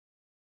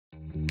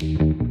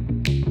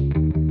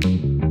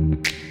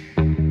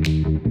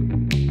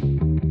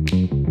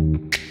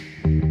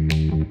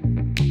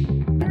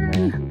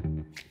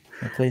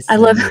twist I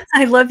on love this.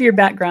 I love your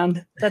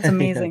background. That's Yeah.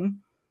 amazing.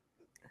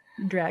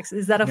 Drax.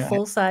 Is that a No,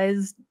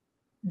 full-size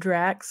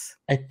Drax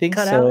I think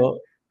cutout? so.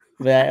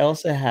 But I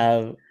also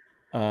have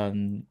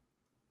um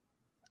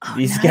Oh,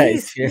 these guys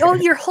nice. here. Oh,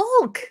 you're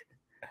Hulk.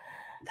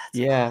 That's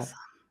Yeah. awesome.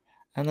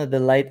 I don't know, the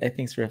light I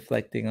think is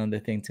reflecting on the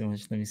thing too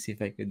much. Let me see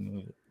if I could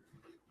move it.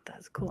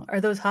 That's cool.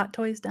 Are those Hot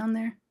Toys down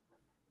there?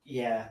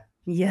 Yeah.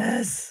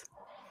 Yes.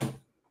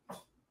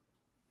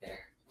 There.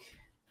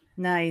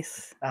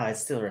 Nice. Oh,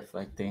 it's still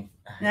reflecting.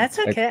 That's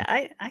It's hard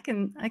okay. to-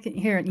 I can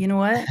hear it. You know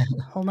what?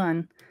 Hold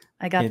on.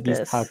 I yeah, got these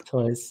this. Hot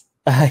Toys.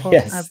 Pull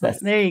Yes, up.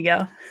 that's There you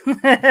go.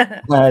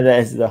 that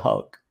is the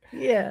Hulk.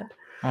 Yeah.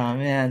 Oh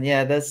man,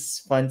 yeah, that's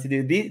fun to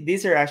do.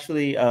 These are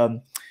actually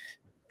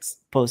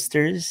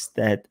posters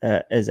that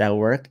is at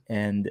work,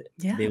 and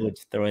Yeah. they would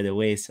throw it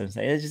away. So I was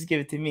like, "Yeah, just give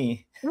it to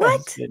me." I'll just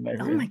What? put it in my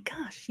Oh my room.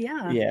 gosh.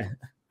 Yeah. Yeah,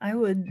 I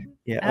would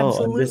yeah.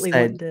 Oh, on this absolutely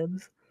want side,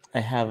 dibs. I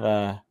have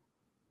a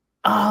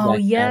Oh, Black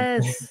Panther,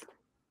 yes.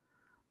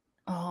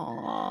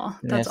 Oh,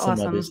 and I that's have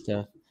some other awesome.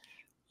 stuff.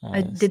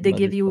 Did they Some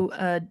give other you folks.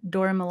 a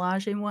Dora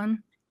Milaje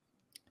one?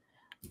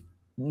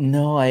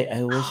 No, I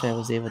wish I Oh,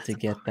 was able to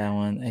that's get that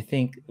one. I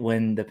think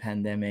when the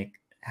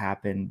pandemic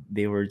happened,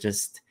 they were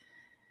just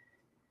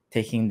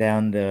taking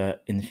down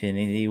the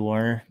Infinity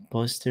War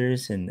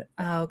posters, and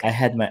oh, I okay.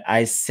 had my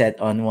eyes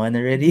set on one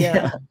already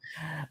Yeah.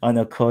 on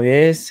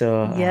Okoye,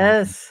 so it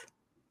Yes.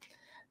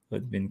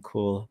 would have been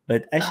cool.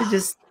 But I should Oh,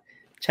 just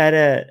try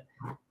to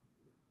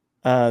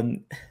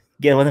um,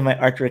 get one of my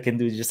artwork and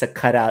do just a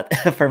cutout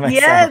for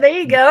yeah, myself. there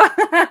you go.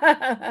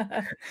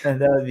 That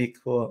would be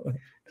cool.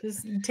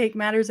 Just take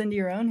matters into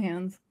your own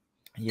hands.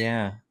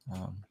 Yeah.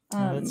 Oh, that's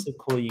Um, so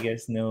cool. You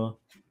guys know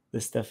the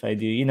stuff I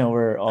do. You know,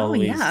 we're oh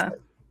always yeah.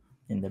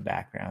 in the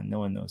background. No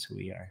one knows who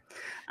we are.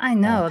 I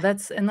know.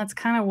 That's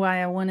kind of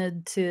why I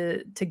wanted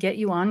to get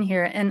you on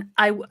here. And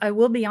I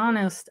will be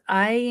honest,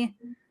 I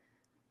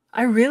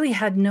really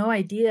had no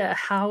idea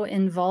how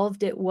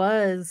involved it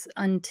was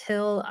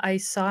until I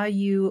saw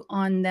you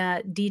on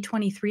that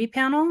D23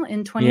 panel in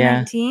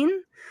Yeah.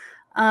 2019.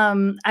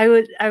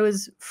 I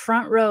was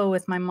front row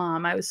with my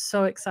mom. I was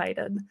so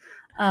excited.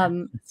 That's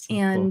so cool.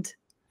 And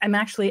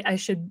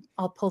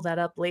I'll pull that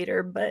up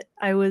later, but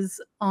I was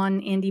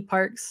on Andy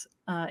Park's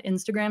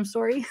Instagram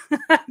story.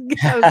 I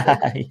was like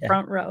Yeah.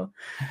 front row.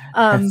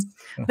 That's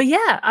cool. But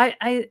yeah,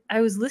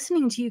 I was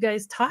listening to you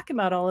guys talk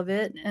about all of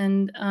it,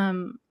 and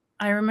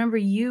I remember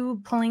you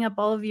pulling up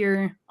all of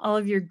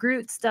your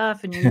Groot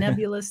stuff and your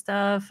Nebula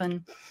stuff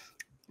and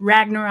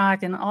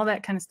Ragnarok and all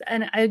that kind of stuff.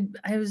 And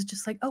I was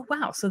just like, oh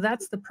wow, so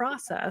that's the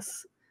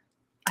process.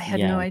 I had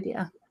no Yeah.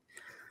 idea.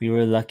 We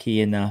were lucky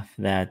enough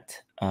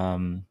that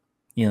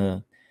you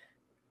know,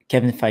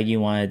 Kevin Feige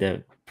wanted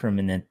a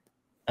permanent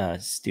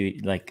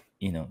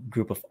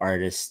group of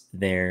artists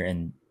there,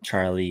 and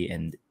Charlie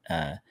and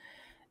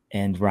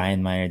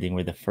Ryan Meyerding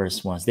were the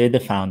first ones. They're the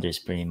founders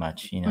pretty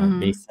much. You know,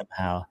 they Mhm.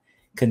 somehow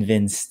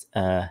convinced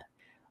well,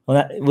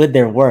 not, with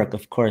their work,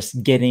 of course,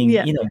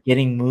 Yeah.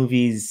 getting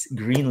movies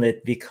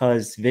greenlit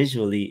because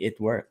visually it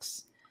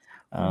works.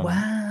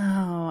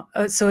 Wow.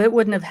 So it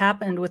wouldn't have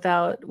happened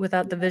without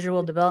the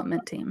visual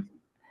development team.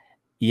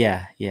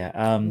 Yeah, yeah.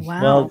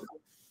 Well, Wow.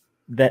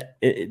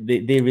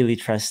 they really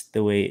trust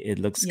the way it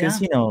looks, because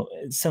Yeah. you know,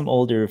 some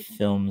older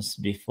films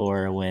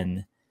before,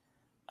 when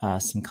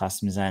some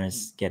costume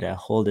designers get a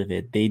hold of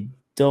it, they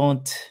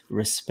don't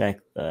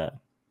respect the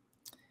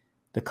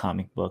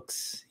comic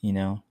books, you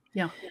know.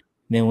 Yeah.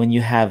 Then when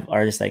you have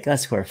artists like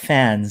us who are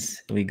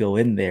fans, we go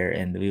in there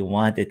and we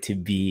want it to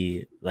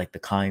be like the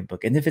comic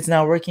book. And if it's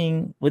not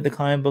working with the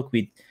comic book,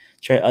 we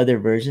try other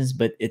versions,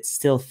 but it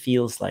still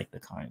feels like the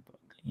comic book,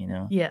 you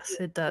know? Yes,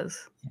 it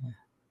does. Yeah.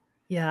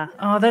 Yeah.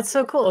 Oh, that's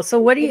so cool. So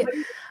what do you,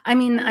 I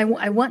mean, I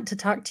want to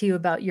talk to you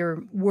about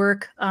your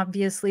work,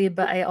 obviously,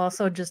 but I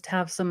also just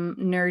have some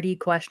nerdy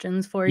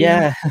questions for you.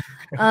 Yeah.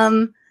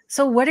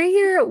 So what are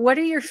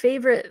your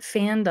favorite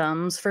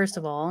fandoms, first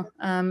of all?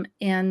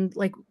 And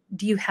like,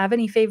 do you have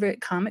any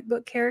favorite comic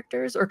book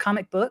characters or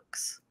comic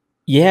books?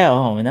 Yeah.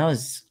 Oh,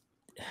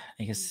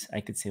 I guess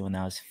I could say when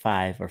I was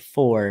 5 or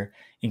 4,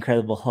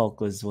 Incredible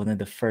Hulk was one of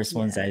the first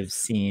ones I've Yes.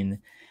 seen.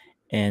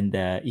 And,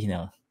 you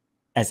know,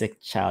 as a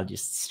child,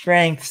 just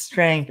strength,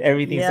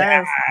 everything's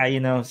like, Yes. you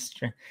know,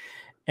 strength.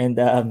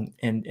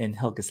 And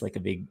Hulk is like a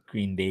big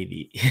green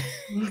baby.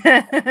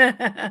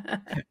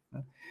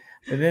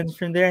 And then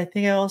from there, I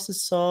think I also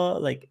saw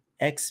like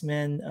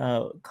X-Men,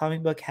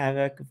 comic book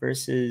Havoc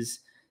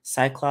versus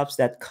Cyclops.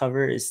 That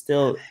cover is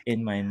still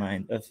in my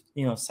mind of,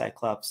 you know,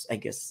 Cyclops, I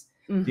guess,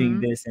 doing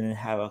Mm-hmm. this, and then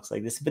Havoc's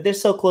like this, but they're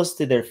so close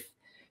to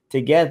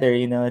together,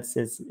 you know, it's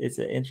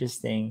an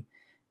interesting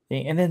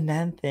thing. And then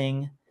Man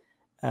Thing,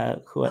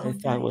 who I Oh,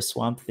 thought nice. was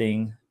Swamp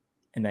Thing,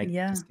 and I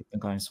Yeah. just keep on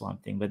calling him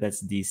Swamp Thing, but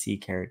that's DC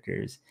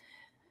characters.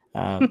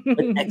 But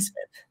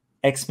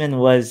X-Men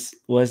was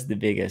the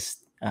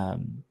biggest,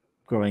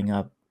 growing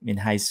up in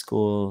high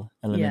school,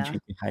 Yeah. elementary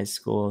to high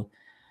school.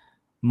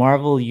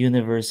 Marvel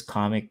Universe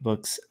comic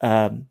books,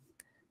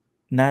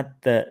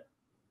 not the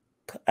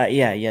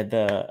yeah,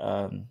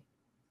 the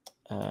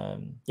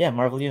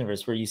Marvel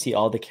Universe, where you see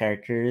all the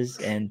characters,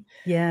 and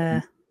Yeah.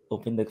 you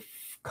open the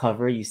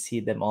cover, you see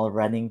them all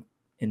running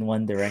in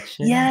one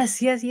direction.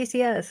 Yes, yes, yes,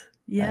 yes.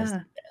 That's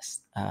Yeah.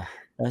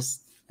 the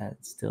best.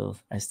 That's still,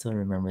 I still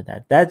remember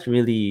that. That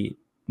really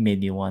made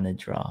me want to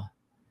draw,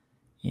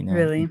 and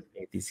Really.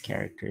 create these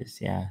characters.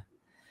 Yeah.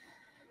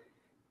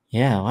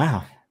 Yeah,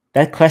 wow.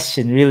 That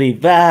question really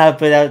put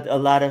out a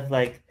lot of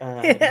like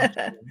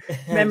emotion.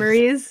 Just,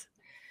 Memories.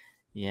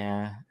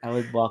 yeah, I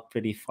would walk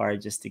pretty far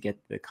just to get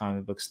to the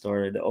comic book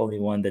store, the only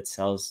one that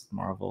sells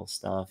Marvel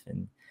stuff.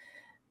 And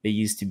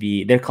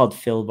they're called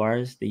Fill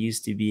Bars. They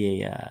used to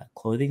be a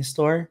clothing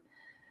store,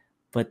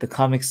 but the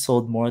comics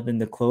sold more than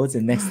the clothes.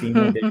 And next thing you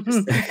know, they're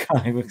just a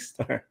comic book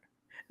store.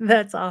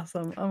 That's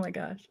awesome. Oh my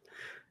gosh.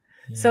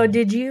 So Yeah.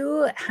 did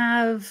you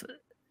have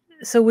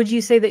so would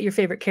you say that your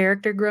favorite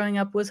character growing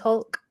up was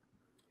Hulk?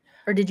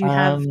 Or did you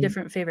have Um,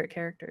 different favorite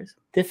characters?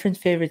 Different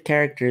favorite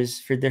characters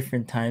for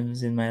different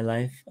times in my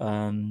life.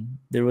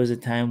 There was a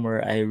time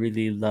where I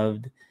really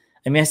loved.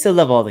 I mean, I still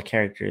love all the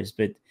characters,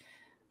 but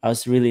I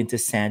was really into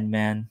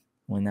Sandman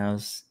when I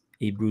was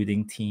a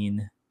brooding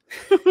teen,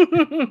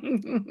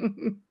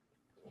 and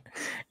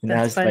I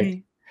That's was like,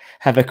 funny.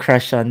 have a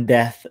crush on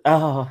Death.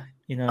 Oh,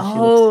 she looks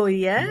Oh, so cute.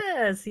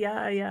 yes.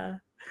 Yeah, yeah. Oh,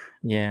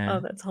 Yeah,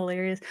 that's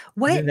hilarious.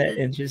 What isn't that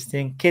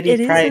interesting? Kitty it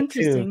is Pryde too.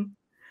 interesting.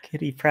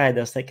 Kitty Pryde.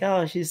 I was like,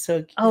 oh, she's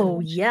so Oh,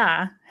 cute.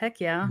 yeah.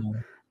 Heck yeah.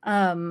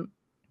 Yeah. Um,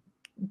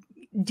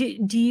 do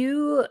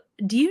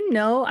you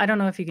know, I don't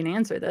know if you can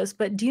answer this,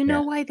 but do you Yeah.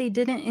 know why they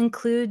didn't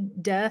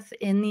include Death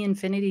in the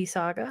Infinity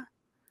Saga?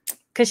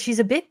 Because she's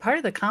a big part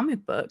of the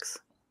comic books.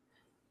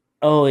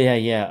 Oh yeah,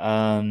 yeah.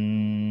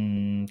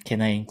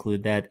 Can I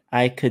include that?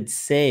 I could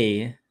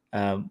say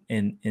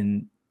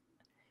in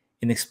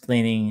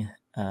explaining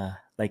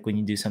like when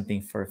you do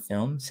something for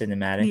film Yeah.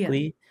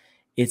 cinematically,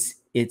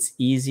 it's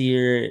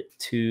easier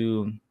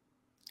to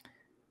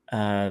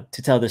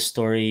tell the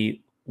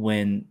story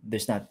when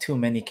there's not too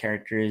many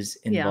characters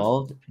Yeah.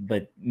 involved,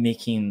 but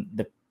making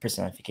the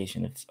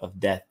personification of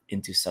death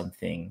into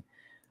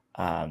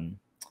um,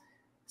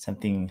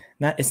 something,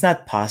 not, it's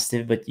not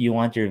positive, but you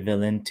want your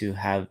villain to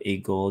have a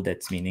goal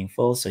that's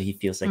meaningful, so he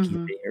feels like he's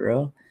Mhm. the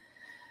hero.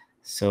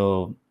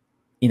 So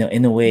in a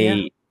Yeah.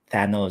 way,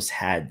 Thanos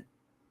had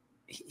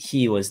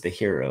he was the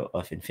hero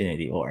of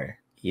Infinity War.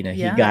 He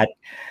Yeah. got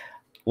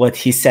what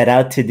he set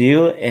out to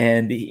do,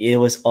 and it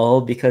was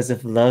all because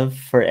of love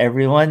for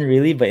everyone,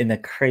 really, but in a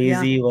Yeah.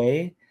 crazy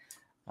way.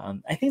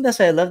 I think that's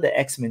why I love the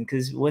X-Men,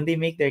 because when they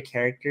make their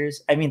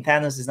characters, I mean,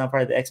 Thanos is not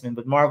part of the X-Men,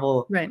 but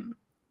Marvel Right.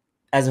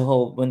 as a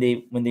whole, when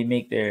they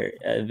make their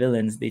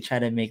villains, they try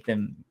to make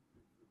them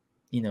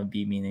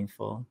be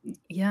meaningful.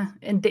 Yeah,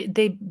 and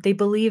they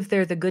believe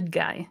they're the good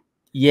guy,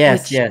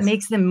 Yes, which yes.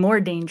 makes them more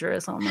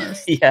dangerous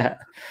almost. Yeah,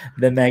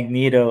 the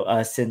Magneto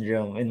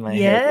syndrome in my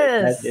head.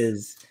 That Yes.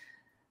 is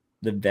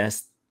the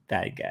best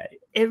bad guy.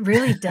 It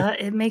really does.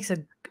 It makes a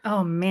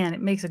oh man,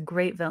 it makes a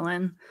great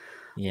villain.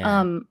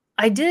 Yeah,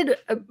 I did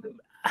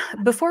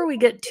before we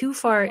get too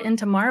far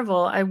into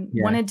Marvel, I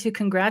yeah. wanted to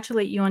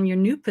congratulate you on your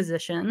new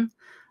position.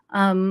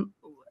 Um,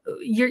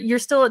 you're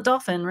still at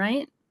Dolphin,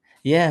 right?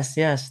 Yes,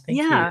 yes. Thank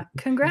you. Yeah,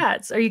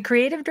 congrats. Are you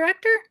creative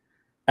director?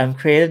 I'm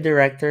creative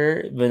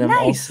director, but I'm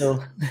Nice.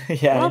 also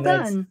yeah, Well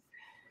done.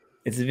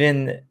 it's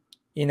been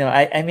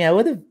I mean I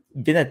would have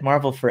been at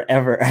Marvel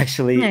forever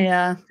actually,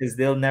 Yeah. because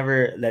they'll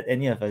never let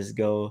any of us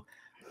go.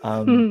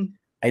 Um,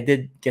 I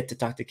did get to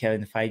talk to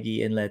Kevin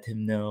Feige and let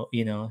him know,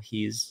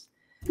 he's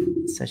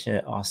such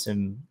an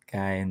awesome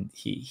guy, and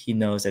he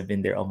knows I've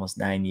been there almost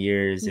 9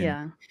 years, and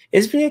Yeah.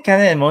 it's really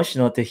kind of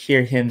emotional to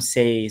hear him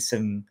say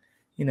some,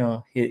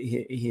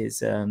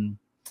 his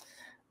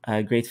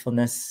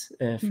gratefulness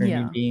for me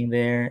Yeah. being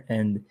there,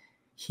 and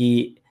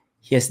he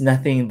he has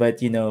nothing but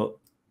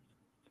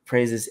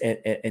praises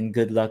and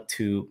good luck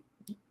to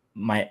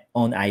my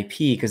own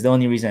IP, because the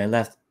only reason I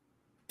left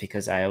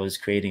because I was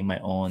creating my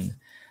own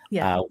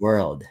Yeah.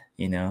 world.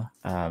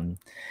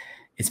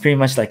 It's pretty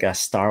much like a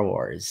Star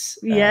Wars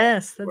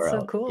Yes, that's so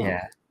world. cool.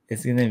 Yeah,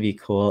 it's gonna be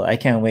cool. I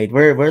can't wait.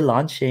 We're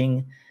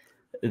launching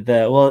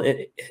the well.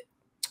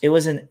 It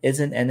was it's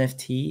an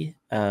NFT,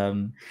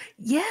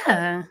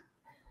 Yeah.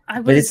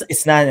 I but was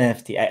it's not an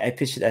NFT. I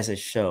pitched it as a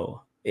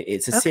show.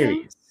 It's a okay.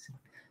 series,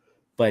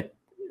 but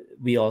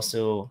we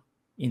also,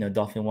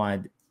 Dolphin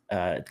wanted,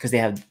 because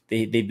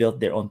they built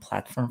their own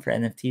platform for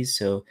NFTs,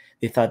 so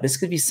they thought this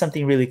could be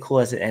something really cool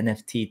as an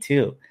NFT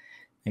too.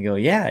 I go,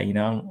 yeah,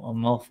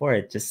 I'm all for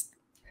it. Just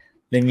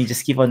let me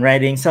just keep on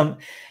writing.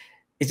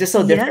 It's just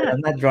so different. Yeah.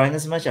 I'm not drawing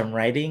as much. I'm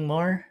writing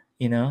more.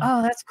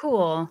 Oh, that's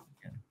cool.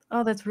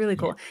 Oh, that's really Yeah.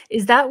 cool.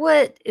 Is that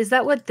what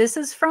this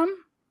is from?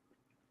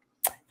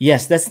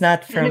 Yes, that's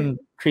not And it from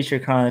Creature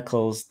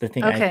Chronicles. The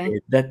thing I okay.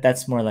 did,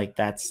 that's more like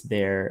that's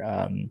their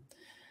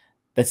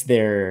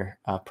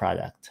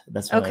product.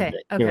 That's one of Okay.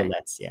 the Okay.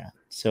 Herolettes. Yeah. I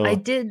So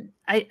did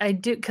I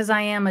do because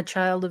I am a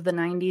child of the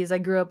 90s. I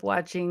grew up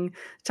watching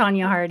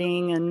Tanya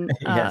Harding and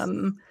yes,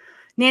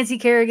 Nancy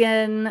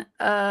Kerrigan,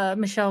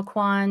 Michelle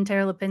Kwan,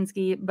 Tara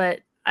Lipinski,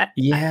 but I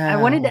yeah.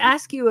 wanted to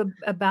ask you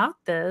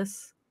about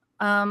this.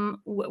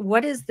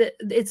 What is the?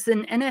 It's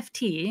an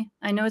NFT.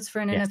 I know it's for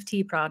an Yes.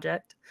 NFT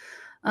project.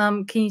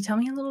 Can you tell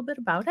me a little bit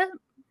about it?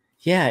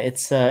 Yeah,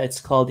 it's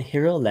called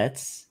Hero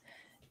Let's,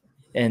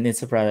 and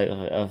it's a product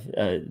of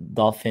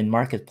Dolphin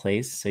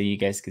Marketplace, so you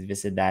guys could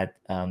visit that.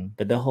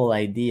 But the whole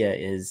idea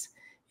is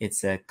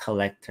it's a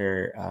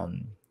collector,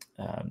 um,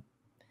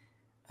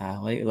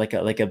 like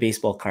a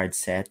baseball card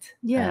set,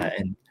 Yeah.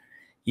 and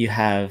you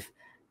have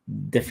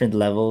different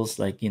levels,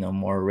 like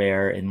more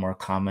rare and more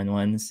common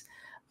ones.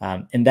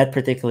 And that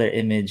particular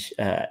image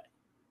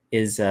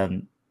is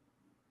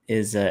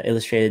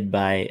illustrated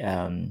by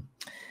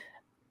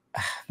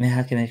man,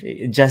 how can I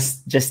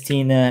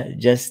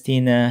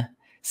Justina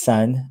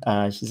Sun.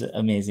 She's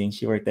amazing.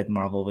 She worked at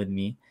Marvel with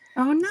me.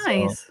 Oh, So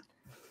nice.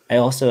 I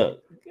also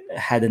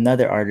had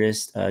another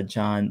artist,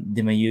 John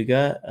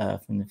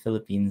Dimayuga, from the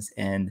Philippines,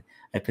 and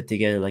I put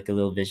together like a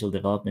little visual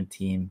development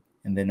team,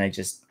 and then I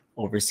just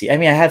oversee. I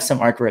mean, I have some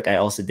artwork I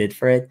also did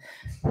for it,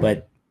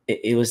 but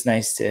it was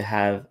nice to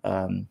have.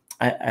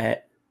 I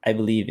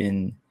believe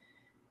in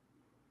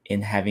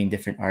having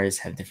different artists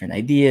have different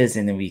ideas,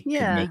 and then we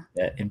could make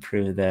Yeah.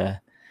 improve the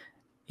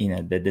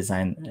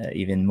design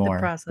even The more. But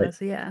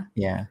process. Yeah.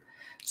 yeah,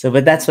 so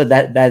but that's what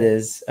that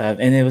is,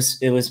 and it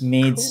was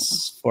made Cool.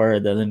 for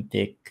the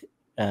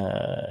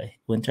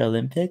Winter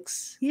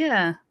Olympics.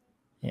 Yeah.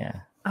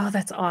 Yeah. Oh,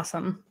 that's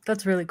awesome.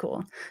 That's really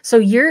cool. So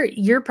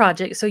your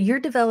project, so you're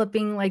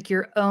developing like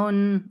your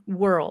own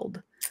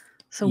world.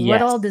 So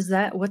what all Yes. does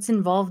that, what's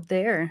involved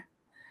there?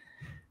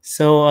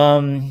 So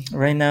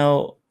right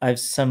now I've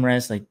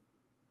summarized like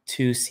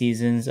 2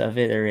 seasons of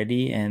it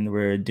already, and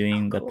we're Oh,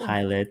 doing the cool.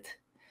 pilot,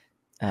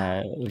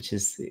 which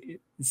is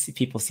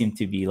people seem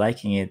to be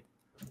liking it.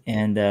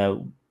 And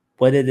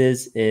what it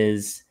is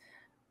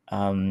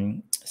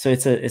so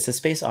it's a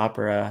space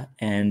opera,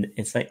 and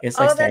it's like Oh,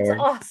 Star that's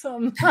Wars.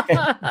 awesome.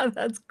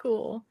 That's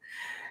cool.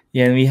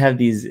 Yeah, and we have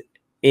these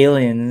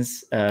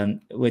aliens,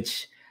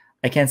 which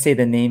I can't say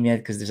the name yet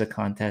because there's a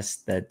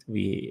contest that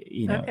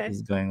Okay.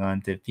 is going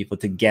on to people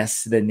to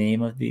guess the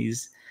name of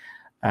these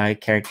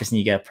characters, and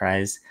you get a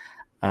prize.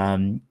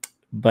 Um,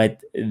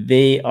 but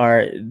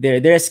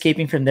they're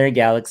escaping from their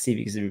galaxy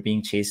because they're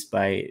being chased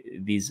by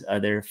these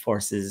other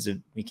forces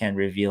we can't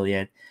reveal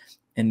yet,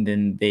 and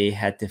then they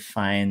had to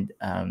find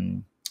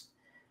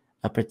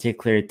a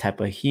particular type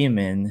of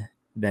human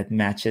that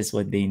matches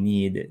what they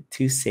need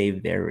to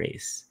save their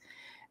race.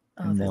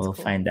 Oh, And then that's we'll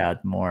cool. find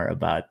out more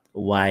about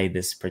why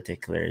this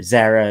particular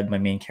Zara, my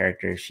main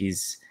character,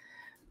 she's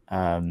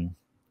um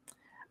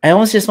I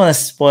almost just want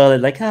to spoil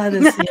it, like,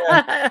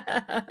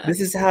 this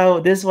is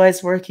why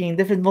it's working.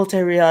 Different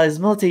multi-realities,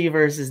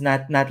 multiverse is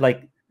not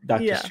like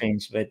Doctor Yeah.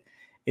 Strange, but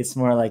it's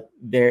more like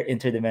they're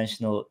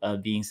interdimensional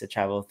beings that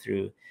travel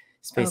through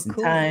Oh, space and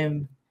cool.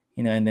 time,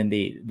 and then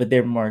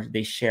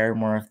they share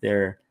more of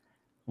their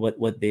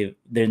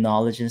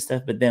knowledge and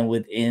stuff. But then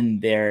within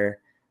their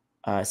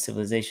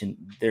civilization,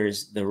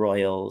 there's the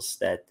royals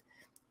that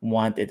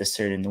want it a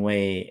certain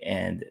way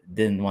and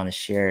didn't want to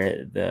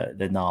share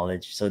the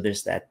knowledge. So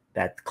there's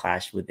that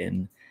clash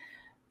within.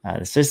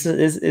 So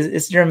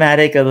it's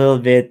dramatic a little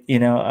bit,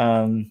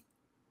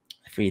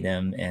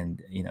 freedom and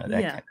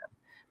that Yeah. kind of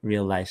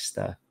real life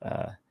stuff.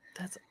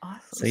 That's awesome.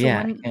 So So yeah,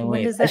 I when can't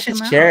when wait. does I that should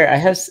come out? share.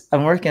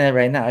 I'm working on it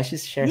right now. I should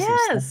share some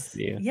stuff with Yes.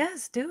 you.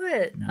 Yes, do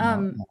it. You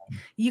know?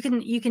 You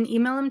can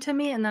email them to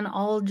me and then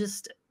I'll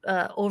just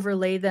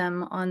overlay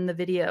them on the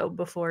video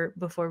before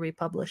we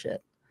publish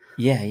it.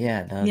 Yeah,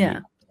 that would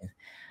Yeah. be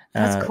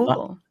That's uh, la-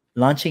 cool.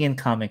 launching in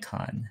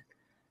Comic-Con.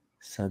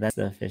 So that's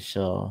the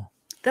official.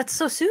 That's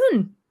so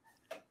soon.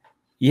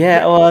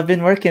 Yeah, What? well, I've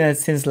been working on it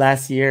since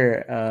last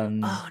year. Oh,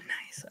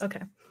 nice.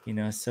 Okay.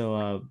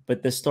 So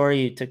but the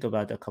story took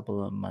about a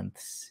couple of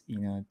months,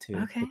 to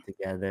Okay. put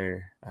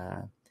together.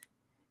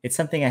 It's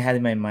something I had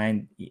in my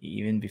mind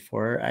even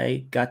before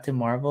I got to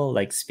Marvel,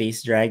 like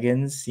space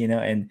dragons,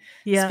 and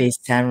Yeah. space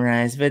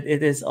samurais, but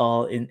it is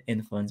all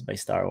influenced by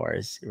Star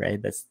Wars,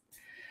 right? That's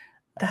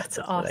That's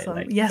what I awesome.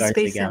 like. Yes, Guardians of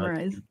the Space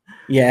Samurais. Galaxy.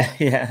 Yeah,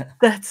 yeah.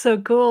 That's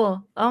so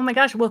cool. Oh my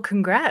gosh. Well,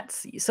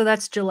 congrats. So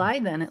that's July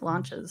then it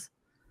launches.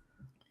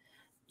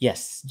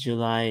 Yes,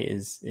 July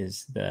is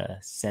the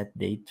set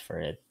date for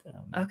it.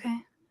 Okay.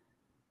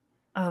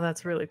 Oh,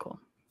 that's really cool.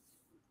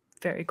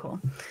 Very cool.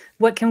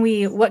 What can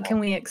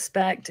we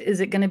expect? Is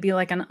it going to be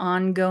like an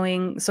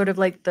ongoing sort of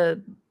like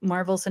the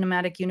Marvel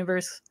Cinematic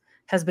Universe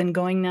has been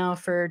going now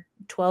for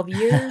 12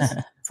 years,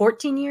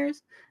 14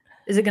 years?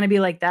 Is it going to be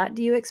like that,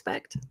 do you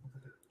expect?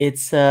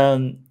 It's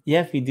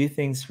yeah, if we do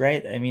things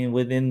right. I mean,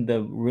 within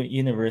the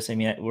universe, I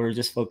mean, we're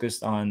just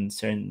focused on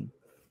certain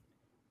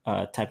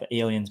type of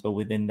aliens, but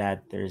within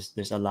that, there's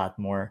a lot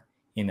more.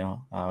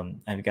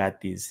 I've got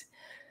these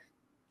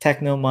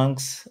techno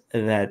monks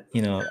that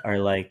are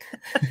like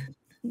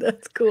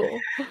That's cool.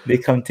 they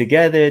come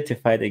together to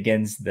fight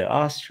against the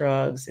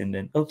Ostrogs, and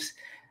then oops,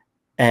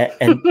 and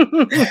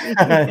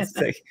Yeah. it's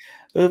like,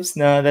 oops,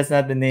 no, that's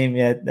not the name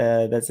yet.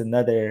 That's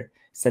another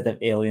set of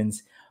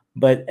aliens.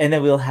 But and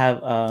then we'll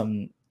have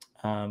um,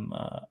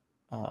 uh,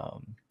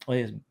 what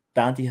is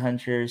bounty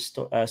hunter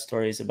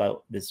stories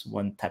about this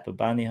one type of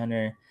bounty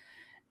hunter.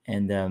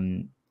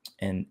 and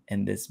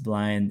this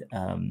blind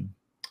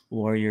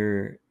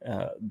warrior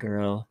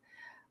girl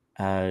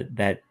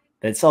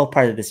that's all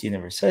part of this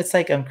universe. So it's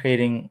like I'm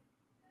creating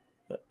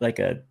like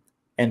a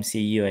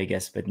MCU, I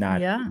guess, but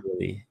not Yeah.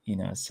 really,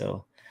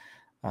 So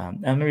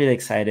I'm really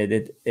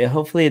excited. It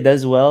hopefully it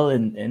does well,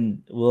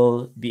 and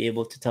we'll be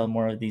able to tell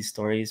more of these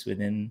stories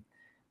within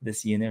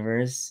this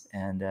universe.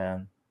 And yeah,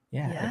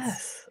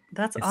 Yes.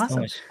 That's it's so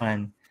awesome. much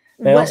fun.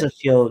 But I What? also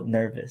feel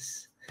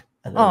nervous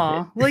a little bit.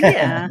 Oh, well,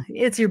 yeah.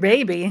 It's your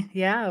baby.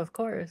 Yeah, of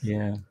course.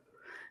 Yeah.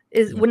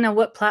 Yeah. Well, now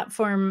what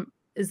platform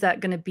is that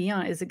going to be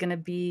on? Is it going to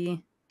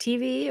be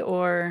TV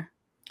or?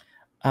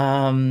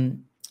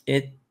 Um,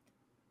 it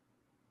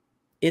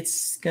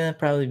it's gonna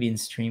probably be in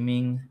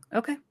streaming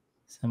Okay.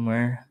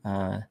 somewhere.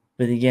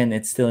 But again,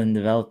 it's still in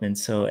development,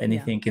 so Yeah.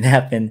 anything can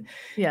happen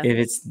Yeah. if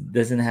it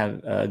doesn't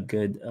have a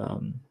good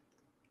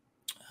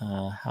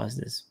how's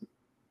this?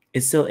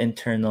 It's still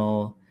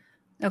internal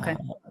Okay.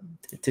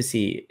 uh, to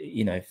see,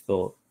 if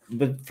they'll.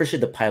 But for sure,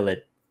 the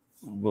pilot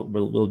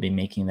will be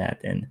making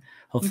that, and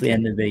hopefully Okay.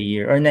 end of the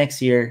year or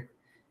next year,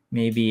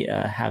 maybe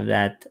have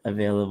that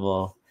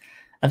available.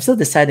 I'm still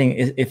deciding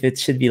if it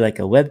should be like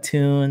a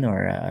webtoon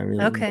or a really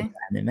more Okay.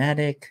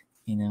 animatic.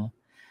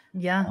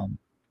 Yeah. Um,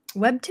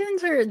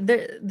 Webtoons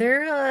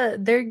are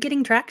they're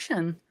getting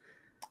traction.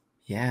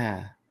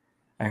 yeah,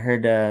 I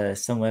heard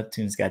some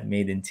webtoons got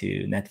made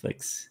into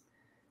Netflix.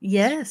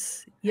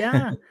 Yes.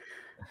 Yeah.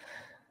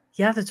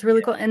 Yeah, that's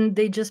really cool. And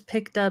they just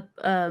picked up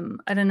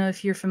I don't know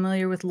if you're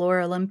familiar with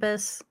Laura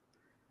Olympus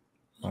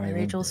Laura by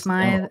Rachel Olympus. No.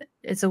 Smythe.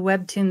 It's a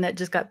webtoon that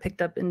just got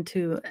picked up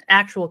into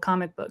actual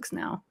comic books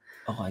now.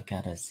 Oh, I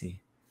gotta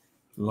see.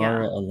 Yeah.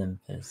 Laura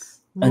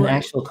Olympus. An Lo-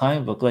 actual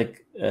comic book,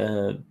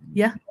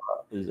 yeah.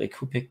 like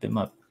who picked them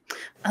up?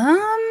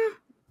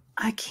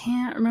 I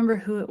can't remember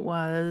who it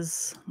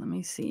was. Let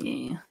me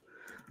see.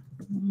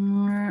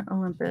 Laura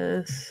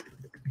Olympus.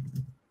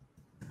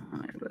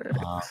 Comic books.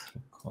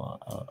 Okay,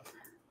 cool.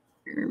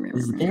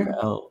 Is there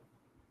a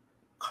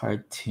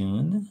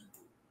cartoon?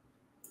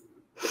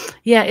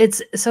 Yeah,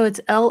 it's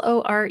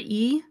Lore.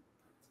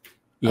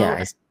 Yeah, Oh,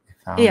 I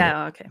found it.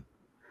 yeah, okay.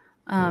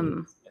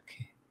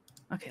 Okay,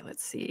 Okay,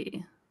 let's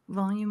see.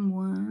 Volume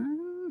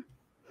 1.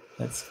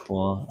 that's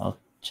cool. I'll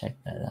check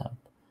that out.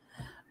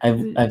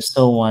 I've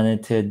so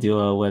wanted to do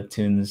a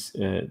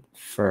webtoons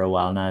for a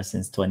while now,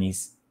 since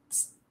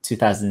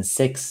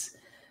 2006,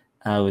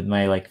 with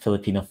my like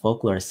Filipino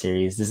folklore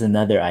series. This is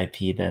another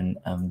IP that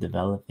I'm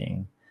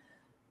developing,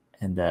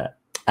 and I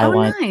Oh,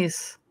 want,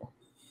 nice.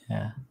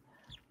 yeah,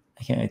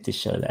 I can't wait to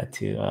show that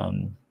too.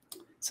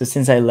 So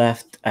since I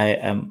left, I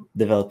am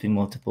developing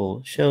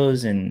multiple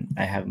shows, and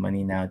I have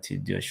money now to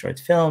do a short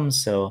film.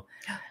 So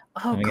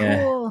Oh, I'm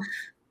gonna cool.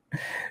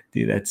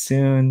 do that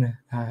soon.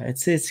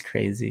 It's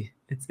crazy.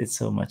 It's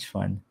so much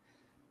fun.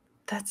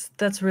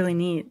 That's really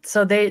neat.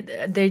 So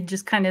they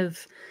just kind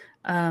of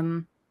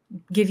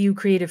give you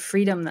creative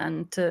freedom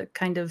then to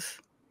kind of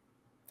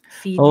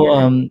feed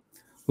Oh, your.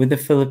 with the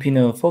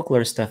Filipino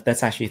folklore stuff,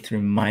 that's actually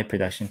through my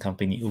production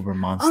company, Uber Oh,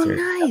 Monster.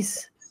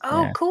 nice.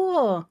 Oh, Yeah.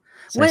 cool.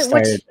 So I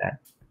started that.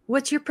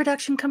 What's your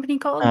production company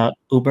called?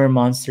 Uber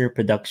Monster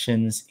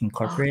Productions Oh,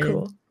 Incorporated.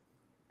 cool.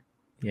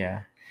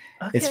 Yeah.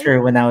 It's Okay.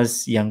 for when I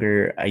was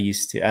younger. I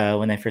used to,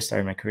 when I first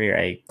started my career,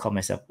 I called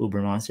myself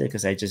Uber Monster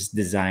because I just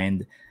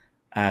designed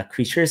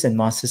creatures and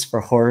monsters for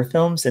horror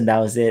films, and that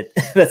was it.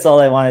 That's all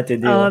I wanted to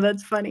Oh, do.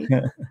 that's funny.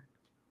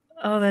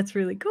 Oh, that's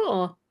really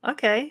cool.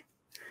 Okay.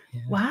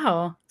 Yeah.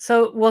 Wow.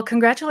 So, well,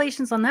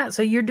 congratulations on that.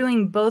 So you're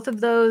doing both of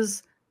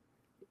those,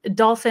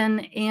 Dolphin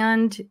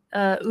and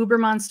Uber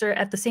Monster,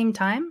 at the same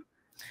time?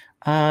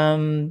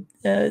 Um,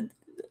 uh, You've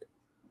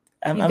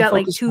I'm got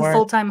like focused 2 more.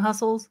 full-time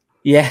hustles?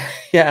 Yeah,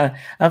 yeah.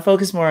 I'm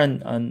focused more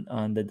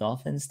on the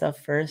dolphin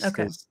stuff first,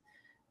 Okay. because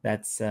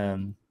that's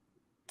um,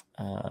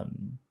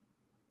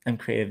 I'm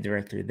creative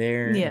director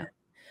there, Yeah.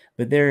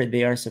 but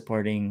they are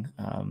supporting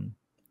the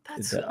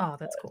That's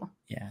cool.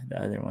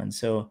 the other one.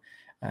 So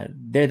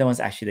they're the ones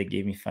actually that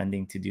gave me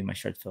funding to do my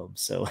short film.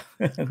 So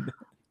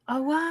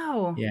Oh,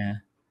 wow. yeah,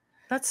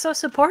 That's so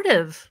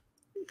supportive.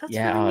 That's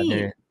yeah. really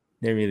neat.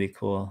 They're really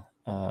cool.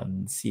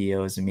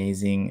 CEO is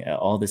amazing.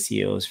 All the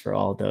CEOs for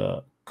all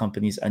the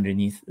companies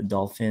underneath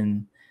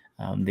Dolphin,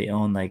 they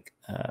own like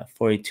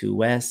 42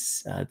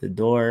 West, The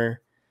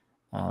Door,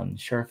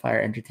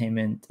 Surefire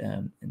Entertainment,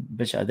 and a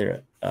bunch of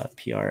other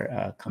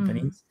PR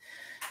companies.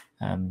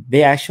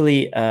 They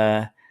actually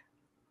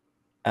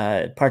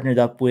partnered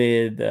up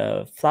with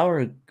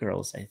Flower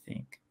Girls, I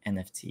think,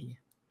 NFT.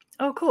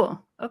 Oh, cool.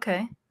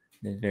 Okay.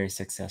 They're very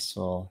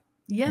successful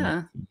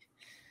Yeah. NFT.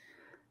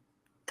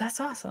 That's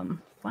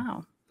awesome.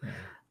 Wow. Yeah.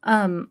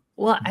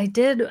 Well, I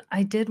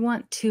did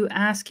want to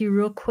ask you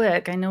real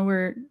quick. I know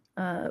we're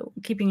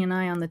keeping an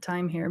eye on the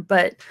time here,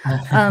 but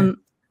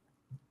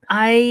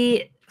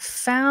I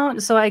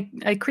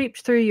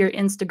creeped through your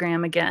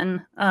Instagram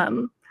again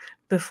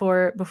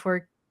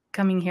before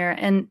coming here,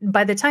 and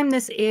by the time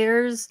this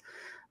airs,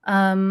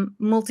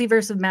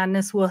 Multiverse of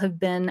Madness will have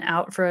been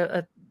out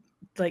for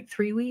like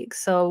 3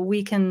 weeks, so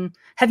we can.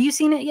 Have you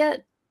seen it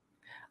yet?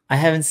 I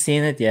haven't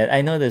seen it yet.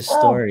 I know the Oh,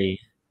 story,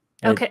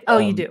 okay. Oh,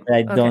 you do. but I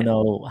Okay. don't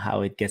know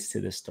how it gets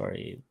to the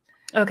story.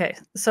 Okay.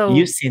 You've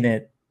So seen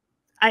it.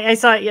 I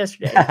saw it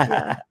yesterday.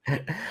 Yeah.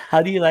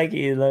 How do you like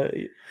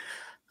it?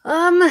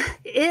 Um,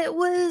 it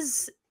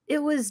was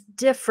it was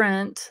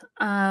different.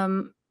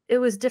 It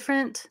was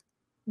different,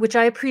 which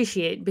I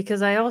appreciate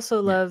because I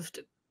also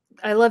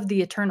Yeah, loved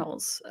the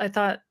Eternals. I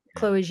thought yeah,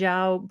 Chloe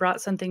Zhao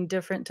brought something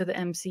different to the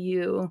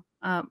MCU.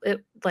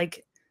 It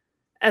like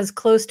as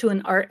close to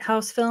an art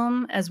house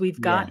film as we've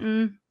yeah,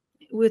 gotten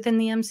within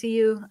the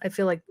MCU. I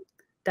feel like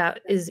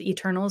that is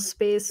Eternals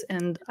space,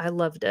 and I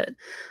loved it.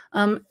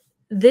 Um,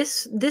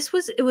 this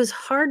was it was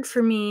hard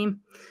for me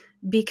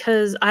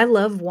because I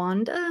love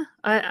Wanda.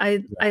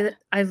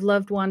 I've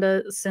loved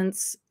Wanda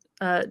since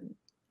uh,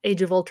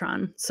 Age of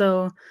Ultron.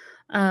 So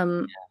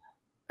um,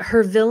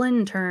 her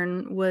villain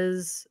turn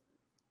was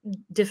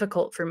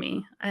difficult for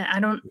me. I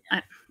don't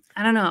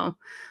know,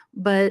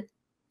 but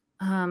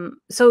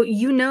so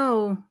you Would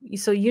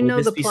know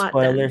this the be plot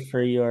spoiler then.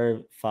 for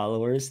your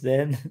followers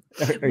then,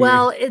 or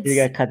Well, you're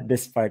gonna cut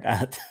this part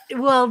out?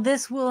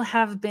 this will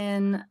have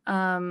been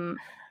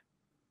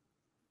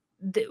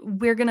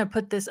we're gonna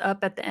put this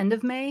up at the end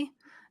of May,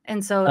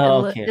 and so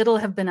Oh, okay. it'll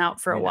have been out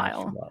for a Been out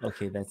for a while. while.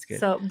 Okay, that's good.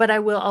 So, but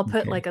I'll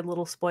put Okay. like a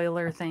little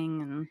spoiler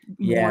thing and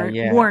Yeah,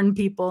 yeah. warn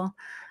people.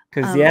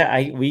 Because Um, yeah,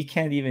 I we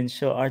can't even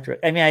show artwork.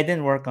 I mean, I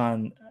didn't work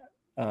on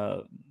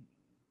uh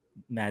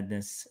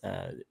Madness,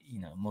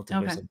 Multiverse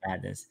okay, of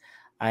Madness.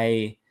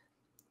 I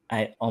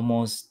I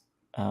almost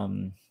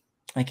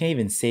I can't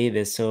even say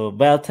this, so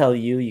but I'll tell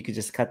you, you could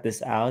just cut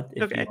this out if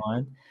you okay.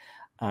 want.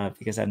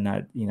 Because I'm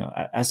not,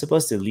 I was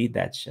supposed to lead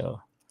that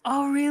show.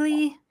 Oh,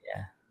 really?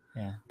 Yeah,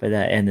 yeah. But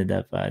I ended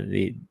up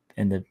they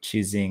ended up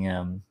choosing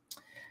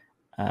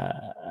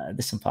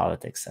there's some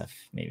politics stuff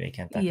maybe I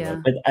can't talk about.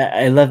 Yeah. But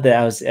I love that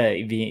I was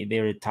they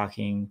were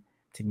talking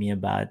to me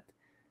about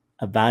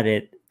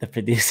it. The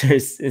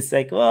producers, it's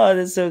like, wow,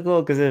 that's so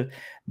cool because of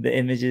the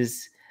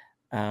images.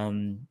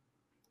 Um,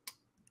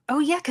 Oh,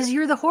 yeah, because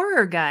you're the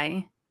horror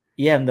guy.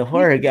 yeah, I'm the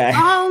horror guy.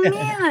 Oh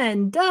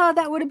man, duh,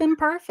 that would have been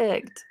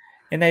perfect.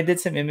 And I did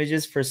some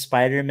images for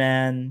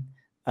Spider-Man,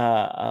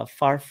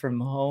 Far From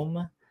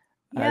Home,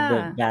 the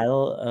Yeah.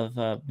 Battle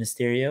of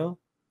Mysterio,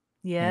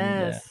 and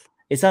Yes.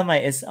 it's on my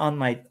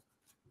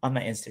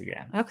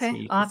Instagram, so Okay,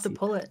 you I'll can have to see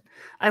pull that. it.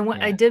 I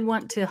Yeah. did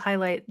want to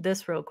highlight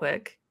this real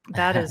quick.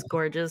 That is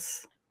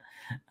gorgeous.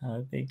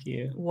 Thank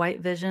you.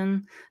 White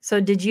Vision. So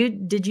did you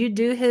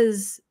do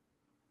his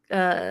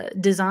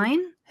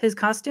his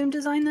costume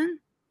design then?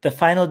 The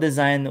final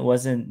design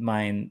wasn't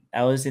mine.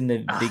 I was in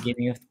the Oh,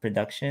 beginning of the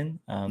production.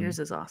 yours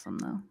is awesome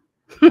though.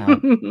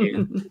 Thank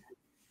you.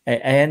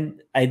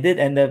 I did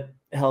end up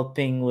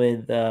helping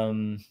with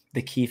the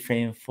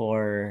keyframe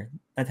for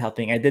not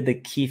helping. I did the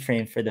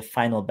keyframe for the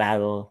final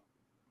battle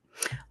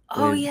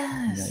Oh with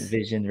yes.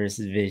 Vision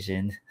versus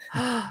Vision.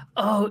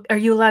 Oh, are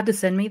you allowed to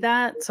send me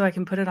that so I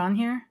can put it on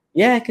here?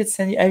 Yeah, I could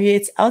send you. I mean,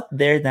 it's out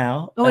there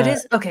now. Oh, it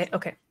is? Okay,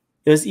 okay.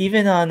 It was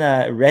even on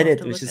I'll have Reddit,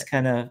 to which look is at.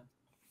 kind of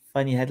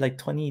funny. It had like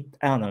 20.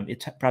 I don't know.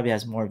 It probably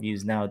has more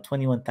views now.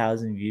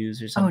 21,000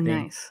 views or Oh, something.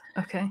 nice.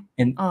 Okay.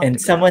 and I'll have to and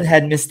grab someone it.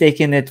 had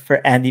mistaken it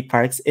for Andy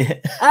Park's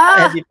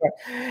Ah! Andy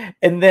Park,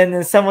 and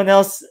then someone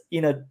else,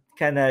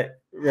 kind of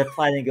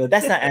replied and go,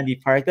 "That's not Andy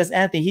Park. That's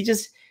Anthony. He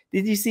just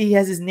did you see he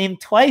has his name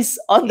twice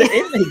on the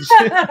image?"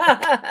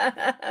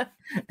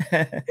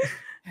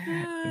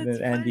 And It's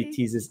then Andy funny.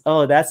 teases,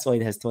 "Oh, that's why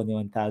it has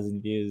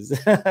 21,000 views."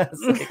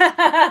 It's like,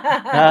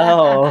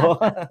 oh,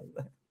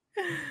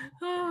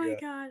 Oh my yeah.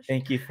 gosh.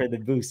 Thank you for the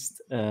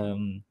boost.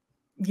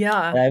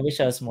 Yeah. But I wish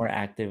I was more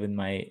active in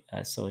my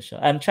social.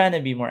 I'm trying to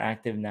be more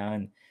active now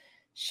and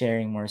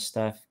sharing more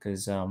stuff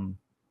because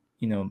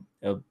you know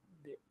uh,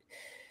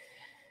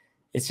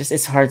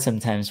 it's hard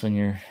sometimes when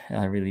you're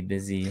really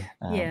busy.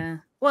 Yeah.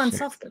 Well, and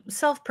Share.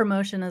 self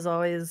promotion is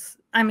always,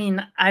 I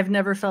mean, I've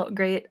never felt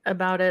great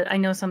about it. I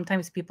know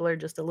sometimes people are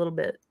just a little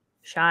bit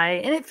shy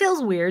and it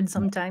feels weird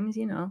sometimes,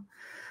 you know.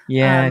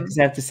 Yeah, Um because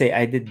I have to say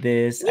I did yeah.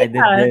 this,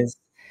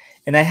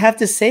 and I have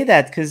to say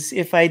that because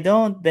if I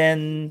don't,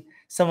 then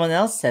someone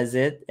else says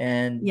it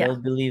and Yeah. they'll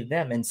believe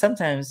them. And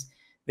sometimes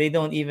they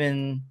don't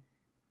even.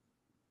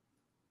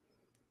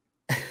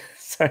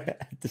 Sorry, I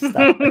have to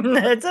stop.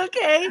 That's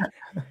okay.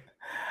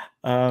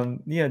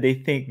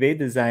 They think they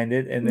designed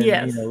it, and then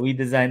Yes. we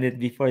designed it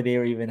before they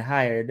were even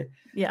hired.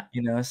 Yeah.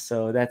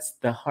 So that's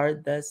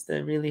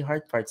the really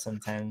hard part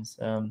sometimes.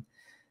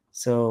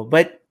 So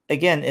but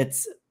again,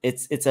 it's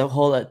a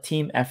whole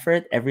team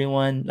effort.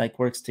 Everyone like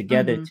works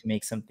together Mhm. to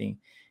make something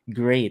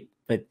great,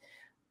 but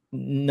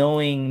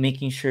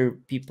making sure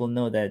people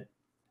know that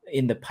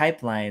in the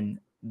pipeline,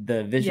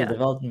 the visual Yeah.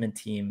 development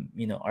team,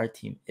 our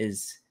team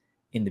is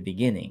in the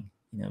beginning,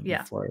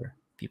 Yeah. before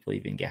people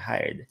even get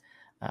hired.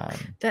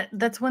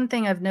 That's one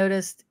thing I've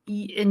noticed,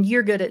 and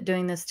you're good at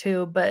doing this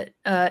too. But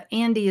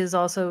Andy is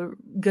also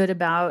good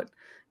about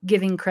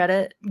giving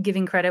credit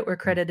where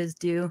credit is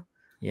due.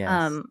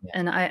 Yes,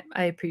 And I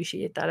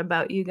appreciate that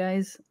about you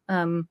guys.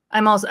 I'm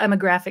a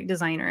graphic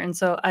designer, and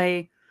so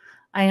I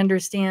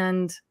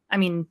understand. I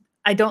mean,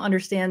 I don't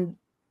understand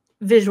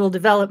visual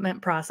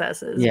development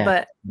processes. Yeah,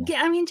 But yeah,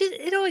 yeah, I mean, just,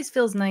 it always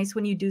feels nice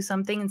when you do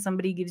something and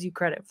somebody gives you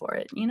credit for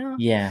it, you know?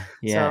 yeah,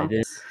 yeah. So,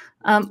 It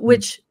is.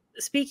 which,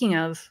 speaking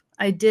of,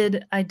 I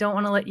don't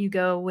want to let you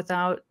go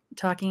without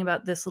talking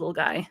about this little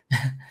guy.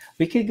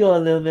 We could go a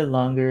little bit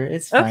longer.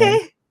 It's fine. Okay.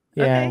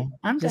 Yeah, Okay.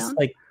 I'm just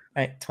down.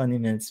 like 20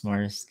 minutes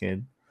more is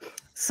good.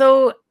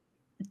 So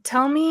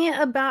tell me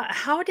about,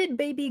 how did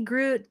Baby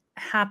Groot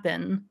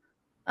happen?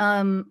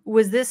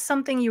 Was this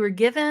something you were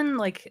given,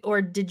 like,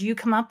 or did you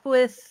come up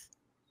with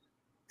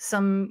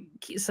some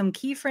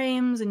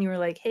keyframes and you were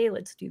like, "Hey,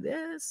 let's do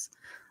this"?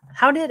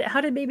 How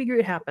did Baby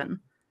Groot happen?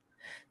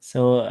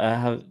 So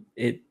how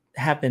it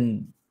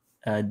happened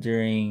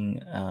during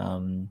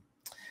Guardians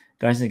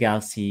of the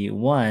Galaxy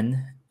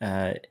 1,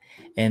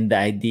 and the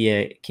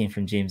idea came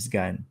from James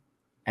Gunn.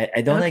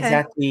 I don't know Okay.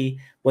 exactly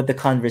what the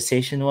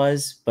conversation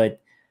was,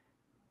 but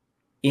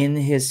in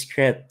his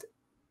script,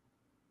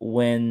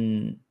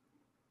 when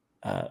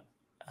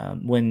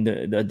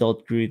the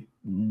adult Groot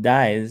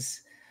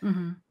dies,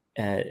 Mhm.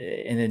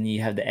 and then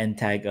you have the end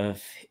tag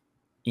of,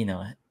 you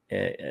know,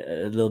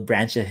 a little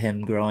branch of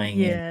him growing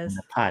in Yes.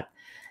 the pot.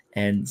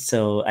 And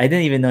so I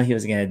didn't even know he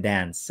was gonna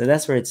dance. So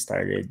that's where it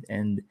started.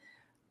 And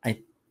I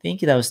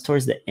think that was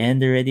towards the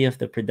end already of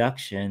the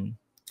production.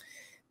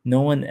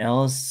 No one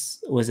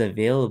else was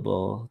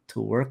available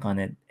to work on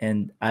it.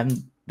 And I'm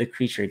the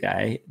creature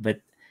guy, but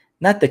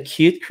not the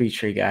cute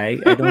creature guy.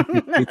 I don't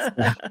do cute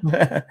stuff.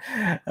 But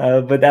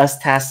I was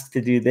tasked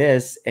to do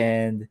this.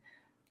 And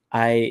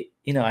I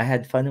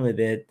had fun with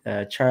it.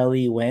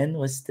 Charlie Wen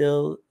was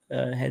still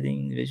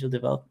heading visual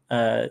develop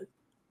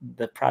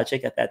the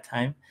project at that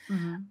time.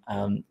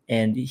 Mhm.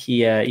 And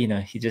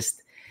he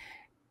just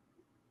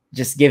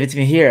give it to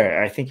me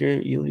here. I think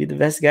you'll be the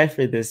best guy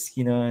for this,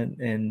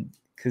 and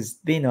because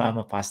they know I'm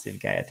a positive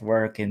guy at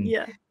work, and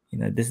Yeah.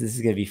 this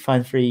is gonna be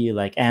fun for you. You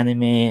like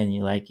anime, and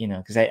you like,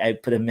 because I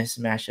put a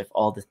mismatch of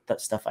all the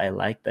stuff I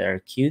like that are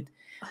cute,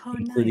 Oh, nice.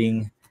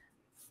 including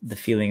the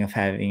feeling of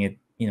having it,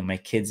 my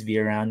kids be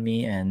around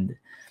me, and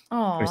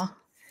of course, Aw.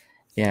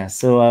 yeah.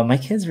 So my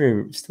kids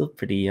were still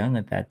pretty young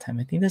at that time.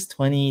 I think that's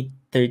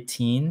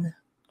 2013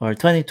 or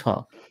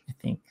 2012. I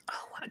think.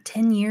 Oh, wow,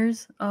 10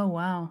 years? Oh,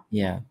 wow.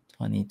 Yeah,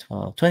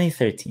 2012,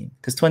 2013.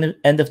 Because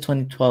end of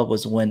 2012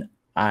 was when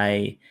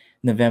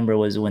November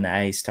was when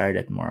I started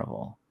at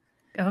Marvel.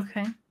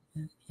 Okay.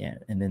 Yeah,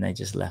 and then I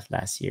just left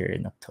last year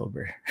in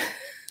October.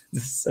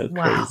 This is so crazy.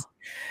 Wow.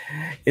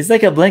 It's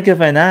like a blink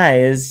of an eye.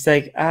 It's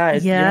like, you're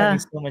having Yeah.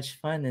 so much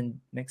fun, and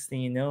next thing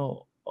you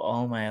know,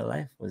 all my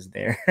life was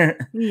there.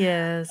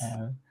 Yes.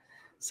 uh,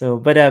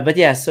 but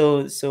yeah,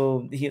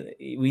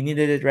 we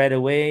needed it right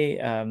away.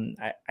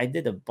 I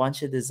did a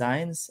bunch of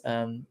designs.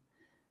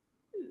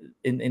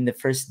 In the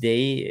first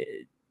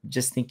day,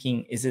 just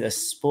thinking, is it a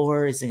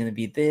spore, is it going to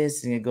be this,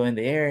 is it going to go in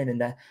the air, and then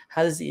that,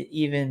 how does it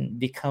even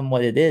become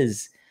what it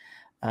is?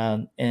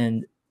 um,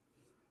 and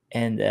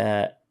and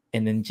uh,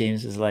 and then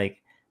James was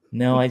like,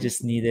 no, I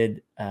just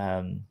needed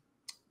a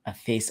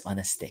face on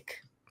a stick,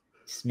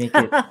 just make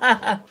it,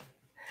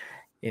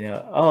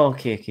 oh,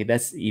 okay,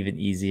 that's even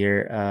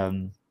easier.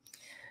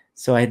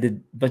 So I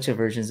did a bunch of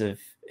versions of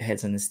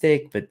heads on a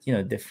stick, but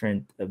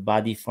different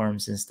body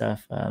forms and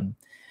stuff.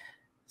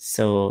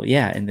 So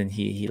yeah, and then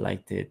he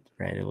liked it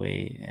right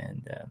away,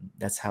 and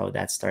that's how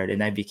that started,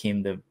 and I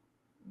became the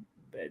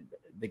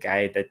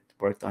guy that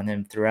worked on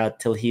him throughout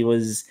till he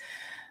was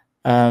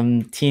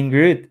Teen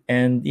Groot,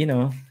 and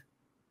You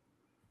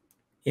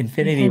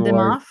Infinity hand him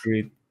War off?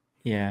 Groot.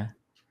 Yeah.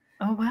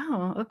 Oh,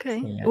 wow. So Okay.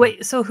 yeah,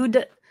 Wait, so who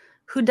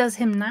does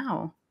him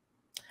now?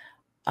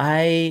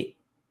 i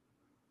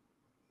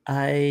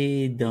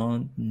I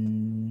don't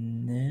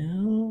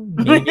know,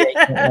 maybe I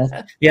can't ask.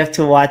 You have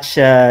to watch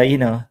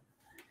Guardians of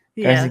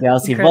Yeah, the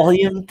Galaxy Chris.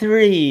 Volume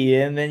 3,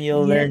 and then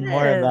you'll learn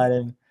more Yes. about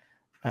him.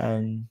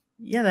 um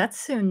Yeah, that's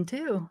soon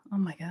too. Oh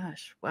my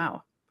gosh.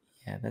 Wow.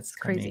 yeah, that's It's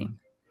crazy. coming.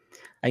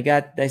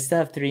 I still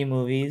have three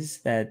movies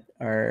that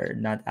are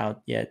not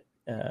out yet,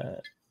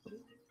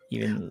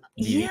 even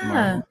leaving Yeah.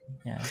 Marvel.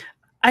 Yeah.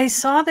 I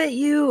saw that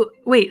you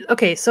wait,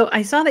 okay, so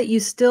I saw that you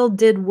still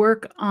did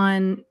work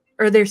on,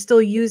 or they're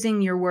still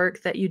using your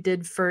work that you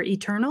did for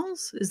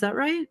Eternals. Is that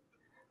right?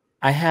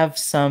 I have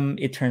some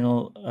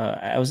Eternal.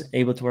 I was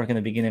able to work in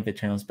the beginning of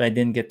Eternals, but I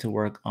didn't get to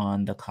work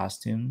on the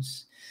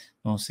costumes,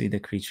 mostly the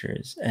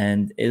creatures.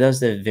 And it was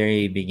the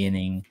very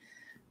beginning.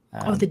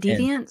 Oh, the And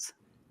Deviants?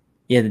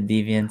 yeah, the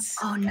Deviants.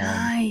 Oh,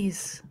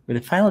 nice. But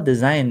the final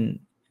design,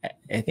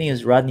 I think it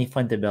was Rodney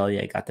Fontebello.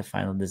 I got the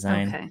final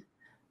design. Okay.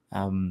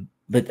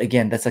 But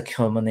again, that's a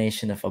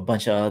culmination of a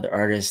bunch of other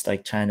artists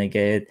like trying to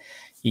get it.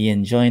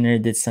 Ian Joyner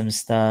did some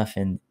stuff,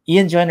 and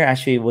Ian Joyner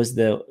actually was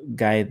the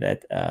guy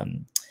that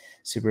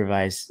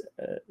supervised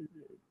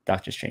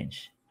Doctor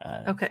Strange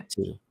Okay.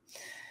 too.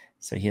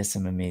 So he has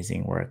some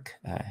amazing work.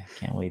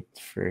 Can't wait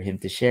for him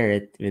to share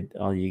it with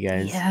all you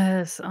guys.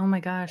 Yes. Oh my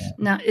gosh. Yeah.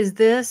 Now,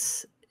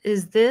 this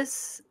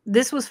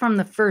was from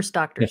the first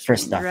Doctor The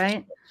first Strange, Doctor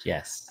right? Strange,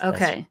 yes, that's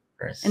Okay.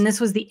 And first. this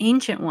was the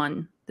ancient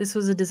one. This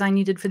was a design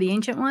you did for the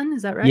ancient one,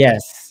 is that right?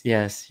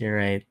 Yes, you're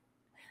right.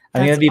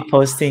 I'm gonna That's be awesome.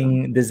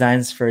 posting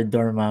designs for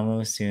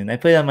Dormammu soon. I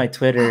put it on my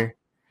Twitter.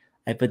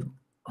 I put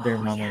Oh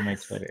Dormammu on my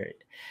yes. Twitter.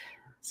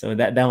 So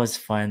that was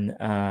fun.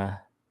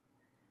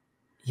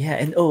 Yeah,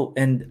 and oh,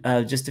 and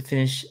just to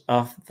finish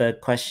off the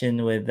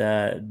question with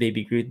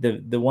Baby Groot,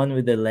 the one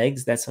with the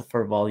legs, that's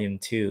for volume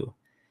 2,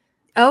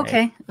 right?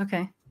 Okay.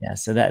 Okay. Yeah,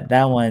 so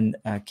that one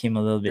came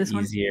a little bit This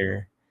one.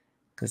 easier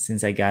because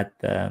since I got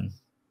the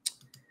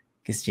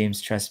because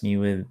James trusts me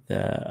with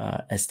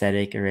the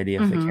aesthetic already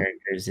of the Mm-hmm.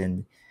 characters,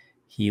 and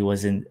he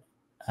wasn't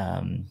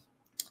um,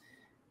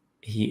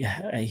 he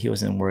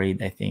wasn't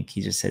worried. I think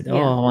he just said, "Oh,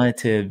 Yeah. I want it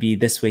to be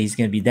this way. He's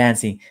gonna be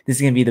dancing. This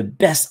is gonna be the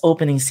best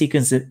opening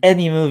sequence in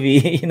any movie."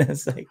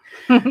 It's like,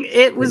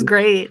 It was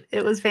great.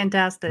 It was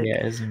fantastic.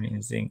 yeah, it's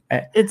amazing.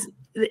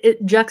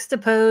 It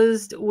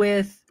juxtaposed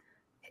with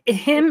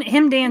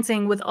him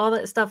dancing with all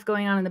that stuff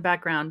going on in the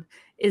background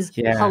is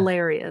Yeah,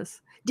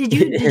 hilarious. it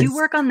Did you is.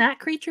 work on that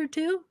creature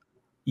too?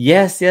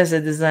 Yes, yes. I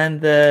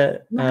designed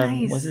the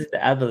was Nice. it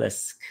the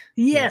obelisk?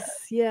 Yeah,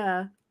 Yes.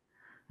 Yeah.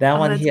 that Oh,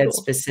 one. He that's had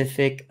cool.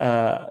 specific.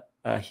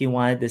 He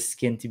wanted the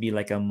skin to be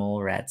like a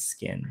mole rat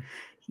skin.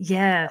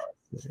 Yeah.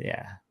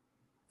 Yeah,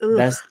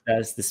 Ugh.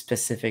 that's the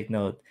specific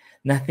note.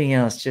 Nothing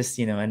else. Just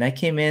and I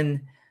came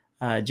in.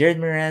 Jared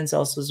Moran's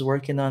also was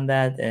working on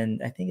that,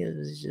 and I think it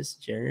was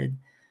just Jared.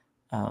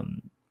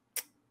 Um,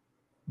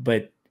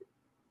 but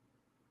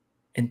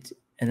and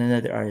and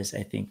another artist,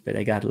 I think. But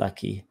I got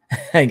lucky.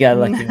 I got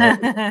lucky.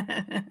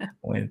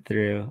 Went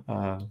through.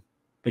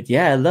 But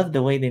yeah, I love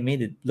the way they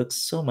made it look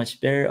so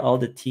much better. All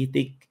the teeth,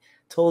 they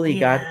totally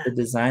got Yeah. the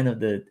design of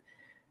the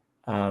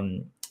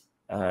um,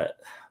 what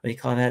do you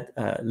call that?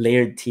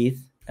 Layered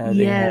teeth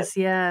they had. Yes.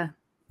 Yeah.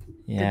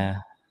 The Yeah,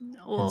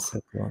 oh that's so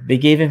cool. They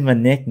gave him a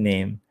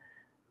nickname.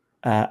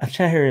 I'm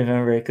trying to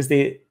remember because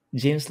they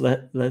James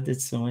loved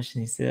it so much,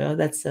 and he said, "Oh,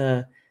 that's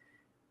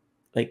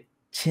like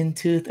chin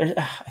tooth," or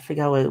I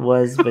forgot what it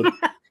was, but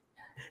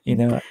you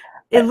know,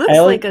 it I looks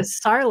always like a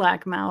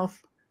Sarlacc mouth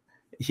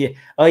yeah.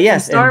 Oh from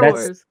yes, and Star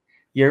that's Wars.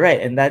 you're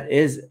right, and that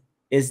is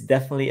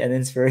definitely an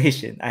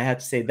inspiration. I have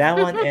to say that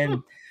one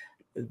and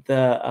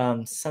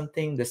the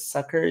something the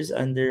suckers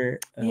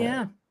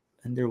Yeah.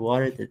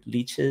 underwater, the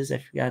leeches. I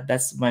forgot.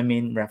 That's my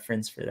main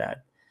reference for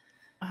that.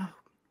 Oh,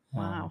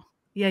 Um, wow.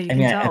 Yeah, you I can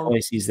mean, I tell.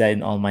 always use that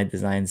in all my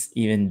designs,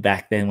 even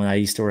back then when I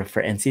used to work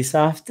for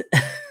NCSoft.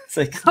 It's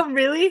like Oh,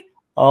 really?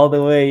 all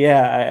the way.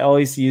 Yeah, I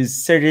always use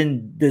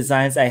certain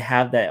designs I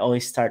have that I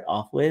always start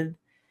off with,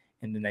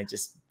 and then I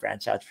just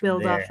branch out from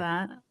Build there. off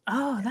that.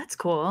 Oh, that's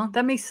cool.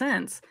 That makes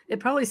sense. It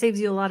probably saves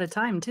you a lot of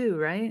time too,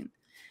 right?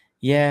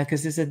 Yeah,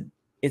 because it's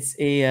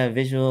a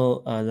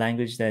visual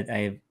language that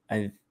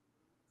I've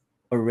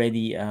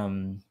already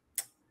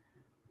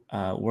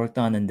worked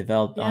on and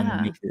developed on and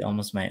Yeah. make it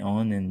almost my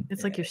own. And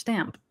It's like your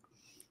stamp.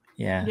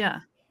 yeah, Yeah.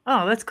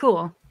 Oh, that's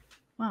cool.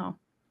 Wow.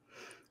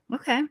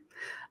 Okay.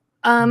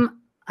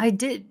 I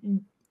did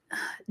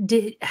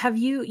have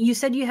you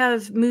said you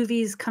have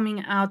movies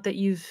coming out that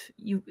you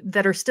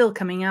that are still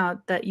coming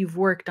out that you've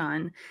worked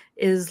on.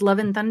 Is Love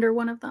and Thunder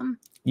one of them?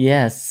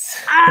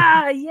 yes.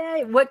 Ah,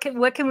 yay. What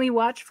can we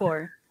watch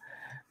for?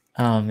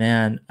 Oh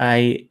man,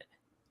 I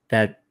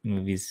that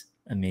movie's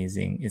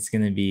amazing. It's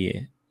gonna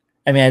be.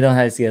 I mean, I don't know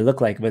how it's gonna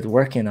look like, but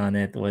working on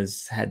it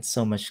was had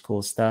so much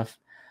cool stuff,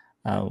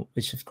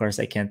 which of course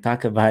I can't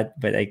talk about,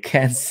 but I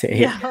can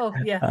say. Yeah, oh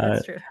yeah, Uh,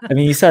 that's true. I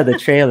mean, you saw the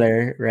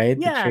trailer, right?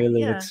 The Yeah, trailer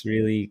yeah. looks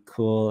really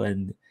cool,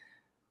 and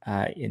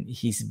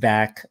he's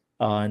back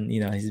on.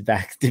 He's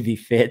back to be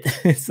fit.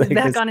 It's He's like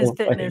back it's on his so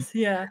funny. fitness.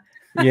 Yeah.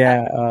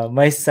 Yeah,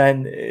 my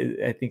son,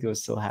 I think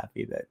was so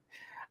happy that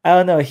I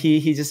don't know.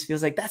 He just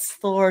feels like that's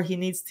Thor. He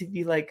needs to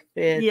be like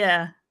fit.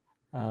 Yeah.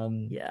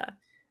 Um, Yeah.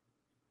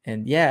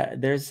 and yeah,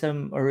 there's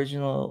some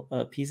original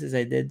pieces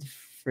I did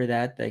for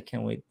that. I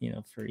can't wait,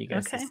 for you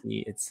guys to Okay.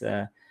 see. It's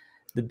the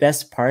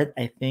best part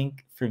I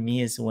think for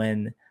me is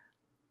when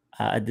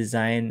a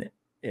design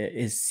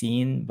is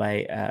seen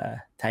by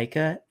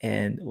Taika,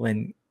 and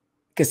when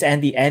because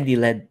Andy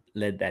led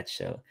that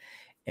show,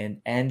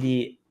 and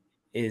Andy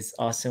is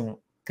awesome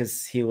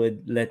because he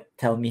would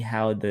tell me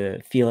how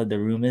the feel of the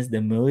room is,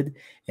 the mood,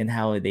 and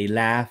how they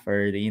laugh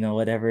or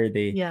whatever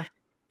they. Yeah.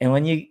 And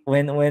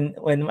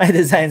when my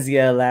designs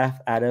get a laugh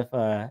out of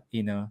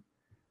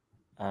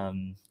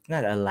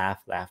not a laugh,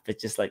 but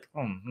just like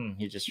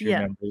he just Yeah.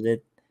 remembers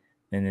it,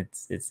 then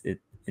it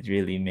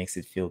really makes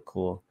it feel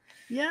cool.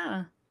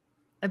 Yeah.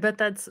 I bet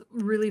that's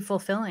really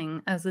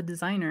fulfilling as a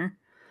designer.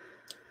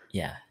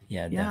 Yeah,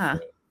 yeah, Yeah.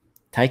 definitely.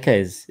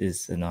 Taika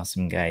is an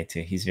awesome guy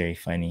too. He's very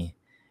funny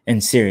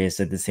and serious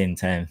at the same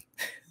time.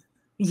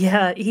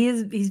 Yeah,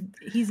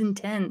 he's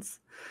intense.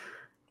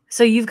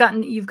 So you've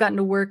gotten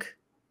to work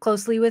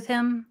closely with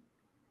him?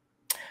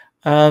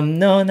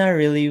 No, not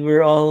really.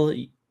 We're all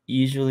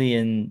usually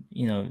in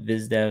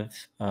VizDev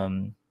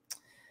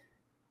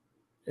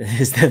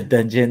VizDev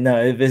dungeon, no,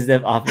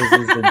 VizDev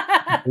offices, and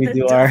we The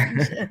do our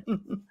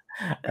dungeon.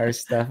 our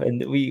stuff,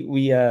 and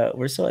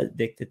we're so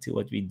addicted to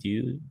what we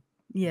do.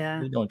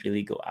 Yeah. We don't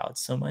really go out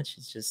so much.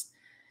 It's just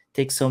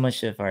takes so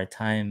much of our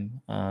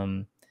time.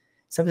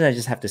 Sometimes I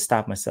just have to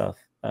stop myself.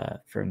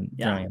 from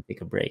drawing and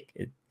take a break.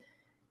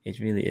 It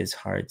really is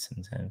hard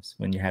sometimes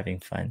when you're having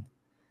fun.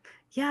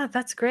 Yeah,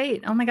 that's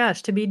great. Oh my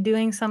gosh, to be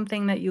doing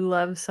something that you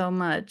love so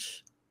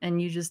much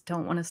and you just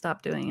don't want to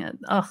stop doing it.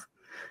 Oh,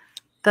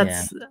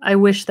 Yeah. I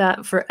wish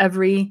that for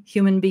every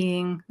human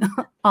being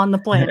on the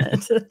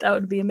planet. That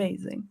would be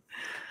amazing.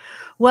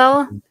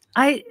 Well,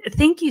 I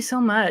thank you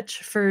so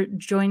much for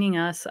joining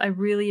us. I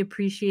really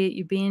appreciate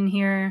you being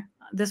here.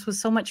 This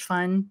was so much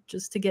fun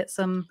just to get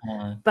some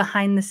Uh,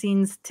 behind the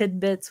scenes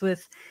tidbits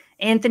with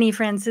Anthony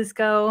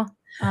Francisco.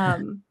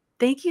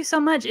 Thank you so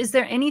much. Is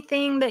there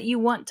anything that you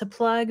want to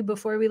plug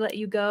before we let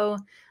you go?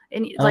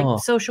 Any like oh,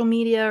 social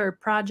media or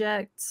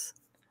projects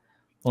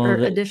well, or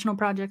additional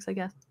projects, I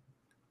guess?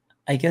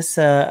 I guess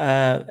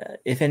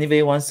if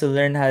anybody wants to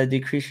learn how to do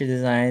creature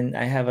design,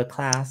 I have a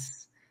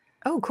class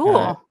Oh, uh,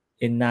 cool.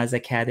 in Nas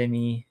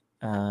Academy,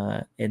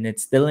 and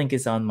it's the link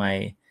is on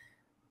my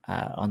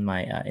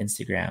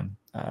Instagram.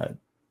 What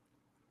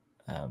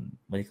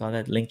do you call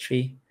that?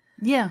 Linktree.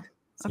 Yeah.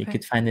 So you Okay.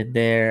 could find it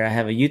there. I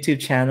have a YouTube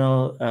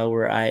channel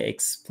where I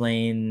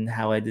explain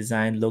how I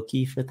designed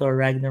Loki for Thor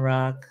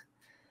Ragnarok.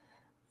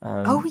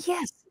 Oh, Um,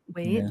 yes. you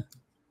Wait. know,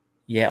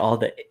 yeah, all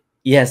the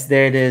yes,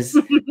 there it is.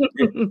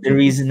 The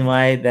reason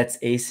why that's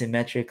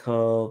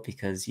asymmetrical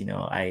because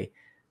I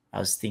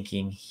was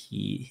thinking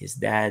his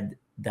dad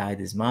died,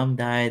 his mom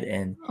died,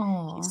 and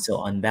he's Oh.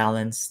 so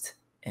unbalanced,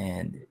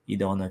 and you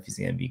don't know if he's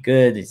gonna be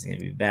good, if he's gonna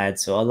be bad.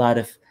 So a lot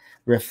of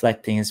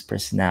reflecting his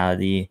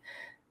personality,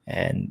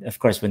 and of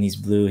course when he's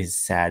blue, he's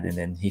sad, and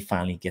then he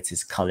finally gets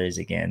his colors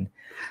again.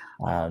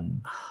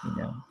 And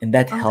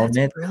that Oh, that's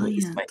helmet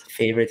is my brilliant.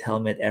 favorite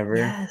helmet ever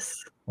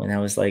Yes. when I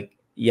was like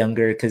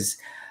younger because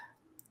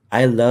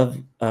I love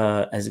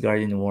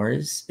Asgardian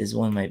Wars is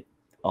one of my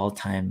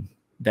all-time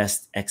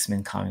best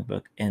X-Men comic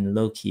book, and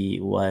Loki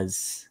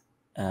was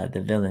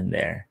the villain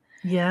there,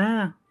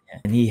 Yeah.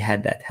 and he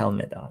had that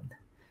helmet on,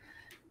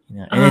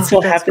 and it Oh,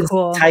 so that's happens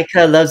cool.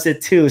 Taika loves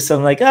it too. So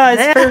I'm like, oh,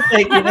 it's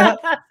perfect. I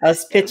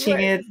was It pitching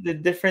works. it, the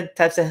different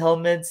types of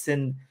helmets,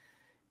 and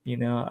you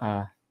know,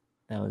 uh,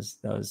 that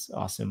was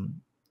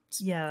awesome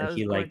Yeah, that that was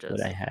he liked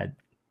what gorgeous. I had.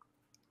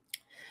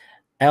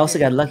 I also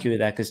Very got lucky cool. with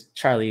that because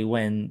Charlie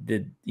Wen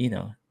did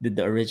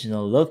the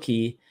original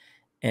Loki,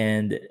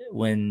 and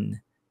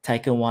when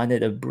Taika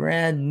wanted a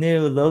brand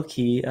new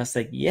Loki, I was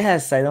like,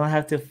 yes, I don't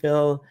have to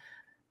fill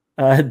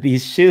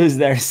these shoes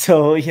that are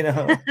so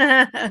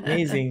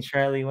amazing.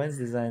 Charlie Wen's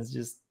design is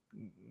just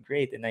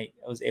great, and I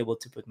was able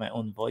to put my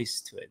own voice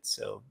to it,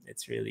 so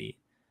it's really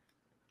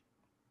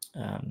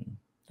um,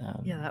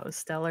 Yeah, um, that was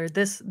stellar.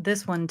 This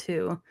one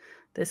too.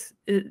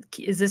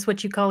 Is this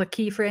what you call a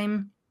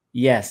keyframe?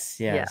 yes,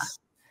 Yeah, yes,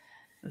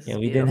 this yeah. is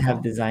We didn't have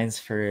beautiful. designs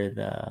for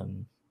the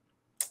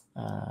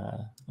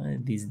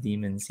these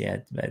demons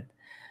yet, but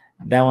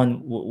that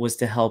one was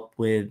to help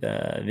with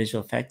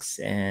visual effects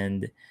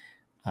and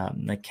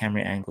like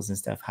camera angles and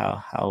stuff.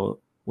 How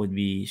would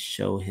we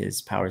show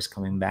his powers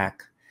coming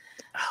back?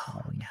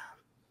 Oh, Um, yeah.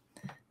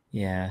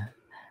 yeah,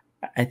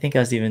 I think I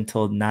was even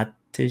told not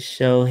to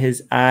show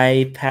his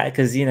eye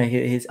because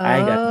his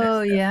eye got Oh,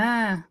 messed up.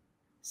 yeah.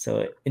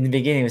 So in the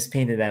beginning, it was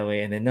painted that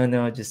way, and then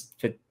no, just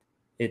put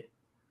it,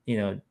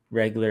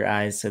 regular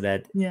eyes so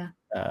that Yeah.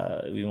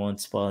 we won't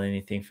spoil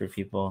anything for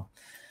people.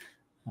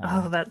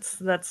 Oh,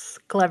 that's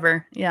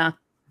clever. Yeah.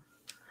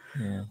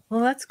 Yeah,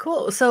 Well, that's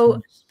cool. so So,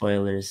 much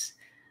spoilers.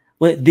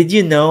 Well, did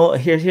you know?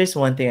 Here's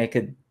one thing I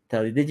could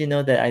tell you. Did you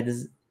know that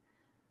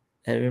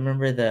I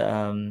remember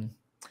the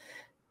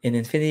in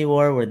Infinity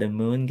War where the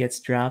moon gets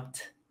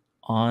dropped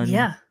on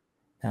yeah.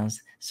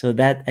 downs. So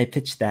that I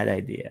pitched that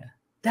idea.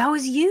 That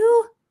was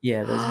you?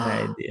 Yeah, that was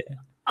my idea.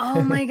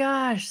 Oh my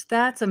gosh,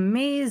 that's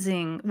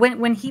amazing.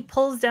 When he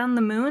pulls down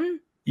the moon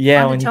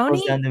Yeah, onto when he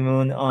pulls Tony? down the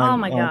moon Oh on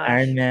my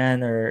Iron gosh.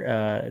 Man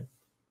or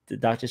the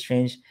Doctor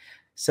Strange.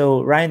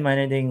 So Ryan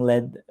Meinerding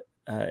led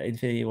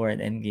Infinity War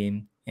and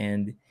Endgame,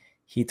 and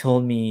he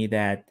told me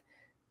that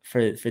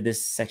for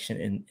this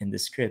section in the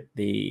script,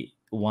 they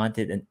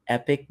wanted an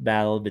epic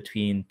battle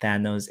between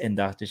Thanos and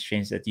Doctor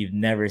Strange that you've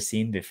never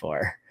seen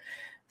before.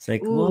 It's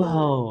like, Ooh.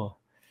 whoa,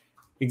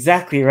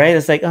 exactly right.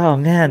 It's like, oh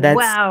man, that's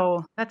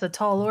Wow, that's a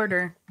tall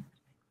order.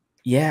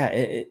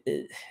 yeah.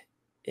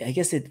 I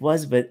guess it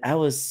was, but I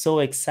was so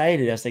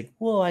excited. I was like,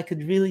 whoa, I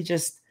could really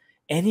just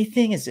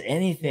anything is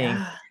anything.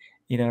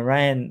 Yeah.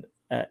 Ryan,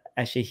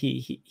 actually,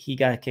 he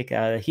got a kick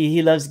out of it.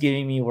 He loves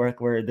giving me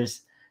work where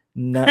there's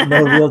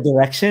no real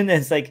direction.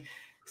 And it's like,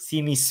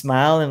 see me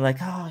smile. And I'm like,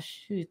 oh,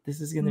 shoot,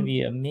 this is going to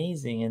be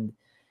amazing. And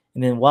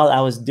then while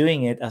I was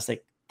doing it, I was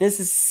like, this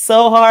is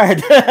so hard.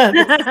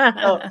 This is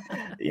so,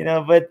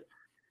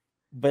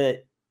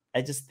 but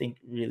I just think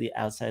really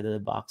outside of the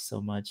box so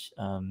much.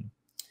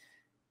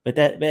 But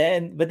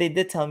they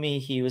did tell me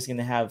he was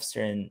gonna have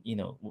certain,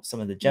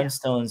 some of the Yeah.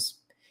 gemstones.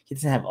 He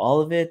doesn't have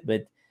all of it,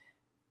 but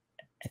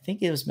I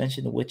think it was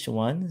mentioned which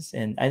ones,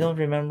 and I don't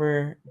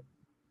remember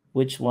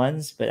which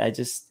ones. But I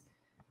just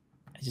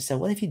said,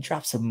 what if he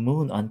drops a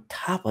moon on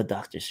top of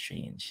Doctor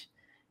Strange?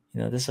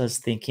 This was I was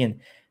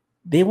thinking.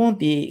 they won't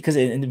be, because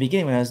in the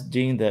beginning when I was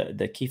doing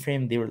the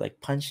keyframe, they were like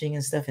punching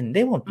and stuff, and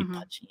they won't be Hmm.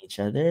 punching each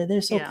other.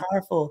 They're so Yeah.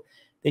 powerful.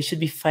 They should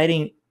be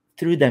fighting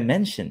through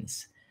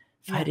dimensions,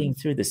 Yeah. fighting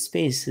through the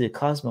space, through the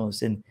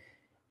cosmos. And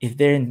if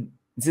they're in,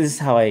 this is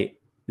how I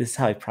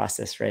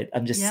process, right?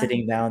 I'm just Yeah.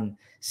 sitting down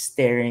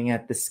staring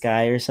at the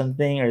sky or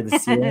something, or the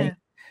ceiling,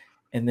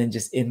 and then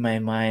just in my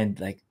mind,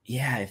 like,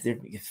 yeah, if they're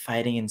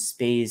fighting in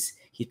space,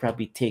 he'd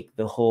probably take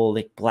the whole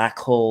like black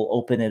hole,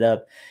 open it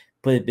up,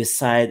 put it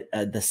beside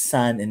the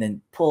sun, and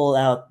then pull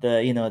out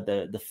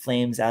the, the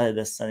flames out of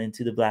the sun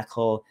into the black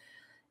hole,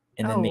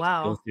 and then Oh, make it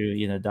go wow.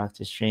 through,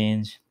 Doctor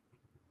Strange.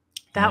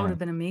 That would Yeah, have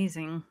been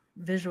amazing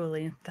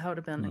visually. That would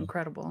have been yeah.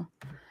 incredible.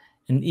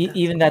 And That's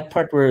even cool. that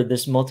part where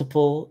there's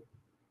multiple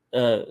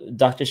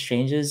Doctor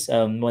Stranges.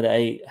 What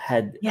I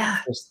had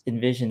Yeah. first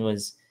envisioned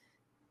was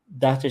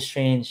Doctor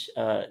Strange.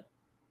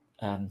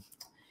 Um,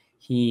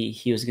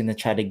 he was gonna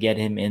try to get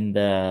him in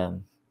the,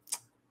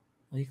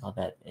 what do you call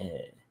that?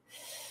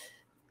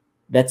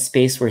 That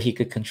space where he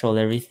could control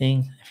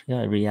everything. I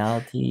forgot,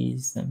 reality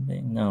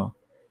something. No,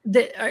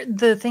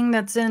 The thing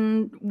that's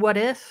in What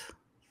If,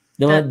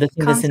 the that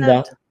thing that's in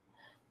concept.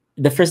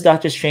 the first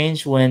Doctor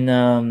Strange, when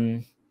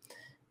the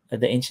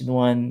Ancient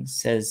One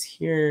says,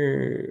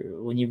 here,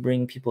 when you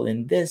bring people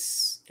in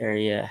this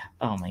area.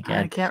 Oh my I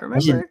god, can't I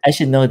should remember. I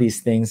should know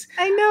these things.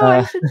 I know I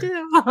Uh, should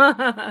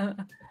do.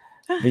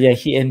 but yeah,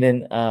 he and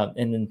then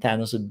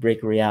Thanos would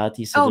break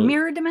reality. So Oh, the,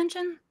 mirror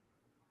dimension?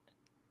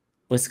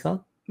 what's it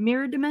called?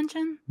 Mirror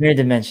dimension? Mirror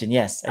dimension.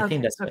 Yes, I think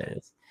Okay, that's what okay. it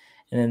is.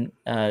 And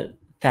then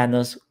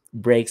Thanos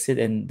breaks it,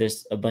 and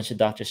there's a bunch of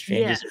Doctor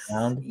Stranges Yes.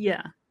 around,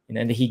 Yeah. and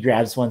then he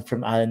grabs one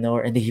from out of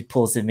nowhere, and then he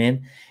pulls him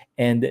in.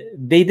 And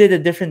they did a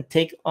different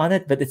take on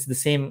it, but it's the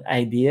same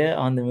idea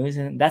on the movies,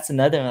 and that's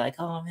another one. Like,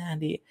 oh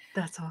man,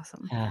 That's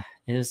awesome.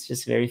 it was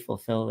just very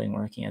fulfilling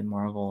working at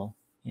Marvel.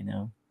 You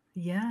know.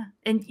 Yeah.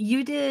 And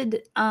you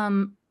did,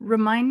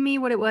 remind me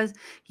what it was.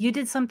 You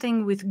did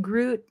something with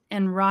Groot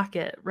and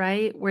Rocket,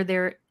 right? Where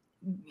they're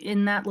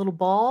in that little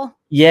ball.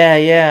 Yeah,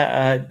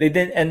 yeah. They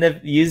didn't end up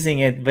using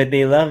it, but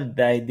they loved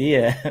the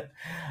idea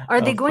Are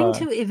they of. going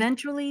to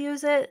eventually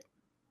use it?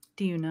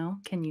 Do you know?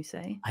 Can you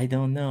say? I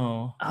don't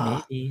know.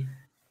 Oh, Maybe.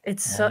 I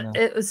don't know.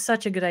 it was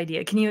such a good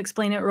idea. Can you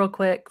explain it real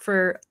quick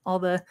for all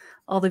the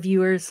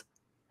viewers?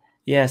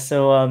 Yeah,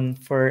 so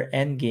for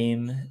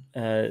Endgame,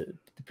 the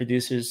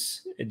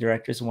producers,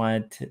 directors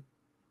wanted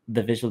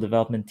the visual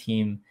development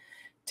team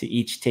to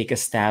each take a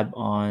stab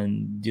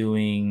on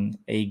doing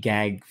a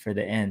gag for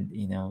the end,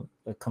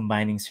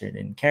 combining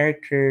certain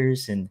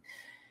characters. And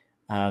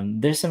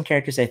there's some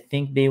characters I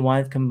think they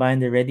wanted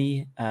combined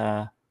already,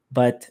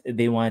 but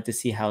they wanted to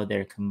see how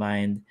they're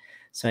combined.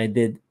 So I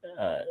did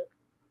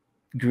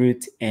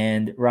Groot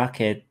and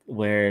Rocket,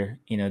 where,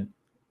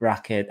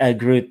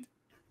 Groot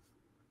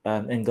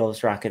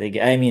engulfs Rocket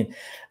again. I mean,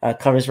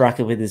 covers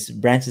Rocket with his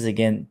branches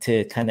again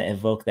to kind of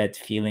evoke that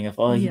feeling of,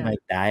 oh, he Yeah. might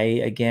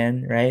die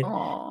again, right?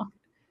 Oh,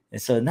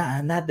 And so,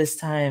 not this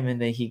time.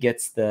 And then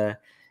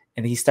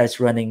and he starts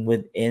running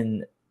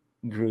within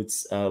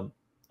Groot's um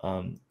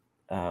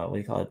what do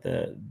you call it,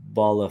 the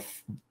ball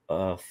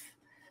of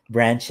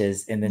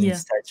branches, and then he yeah.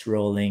 starts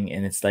rolling,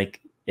 and it's like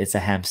it's a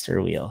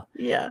hamster wheel,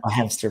 Yeah. a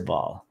hamster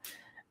ball.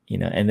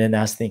 And then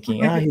I was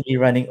thinking, oh, he'd be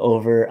running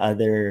over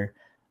other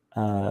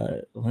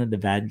one of the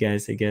bad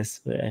guys, I guess,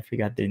 but I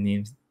forgot their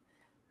names.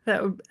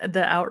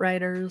 The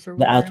Outriders or The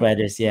whatever.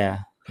 Outriders, yeah,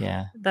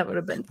 yeah. That would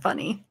have been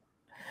funny.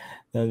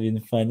 That would be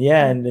fun.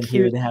 Yeah, and then he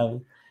Cute. would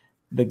have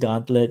the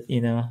gauntlet,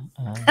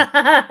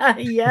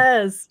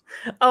 Yes.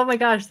 Oh my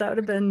gosh, that would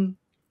have been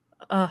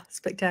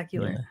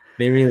spectacular.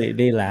 yeah.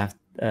 They laughed.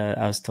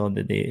 I was told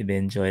that they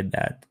enjoyed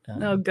that.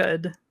 Oh,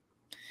 good.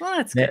 Well,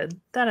 that's Ne-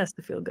 good. That has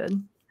to feel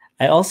good.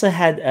 I also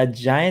had a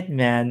giant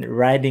man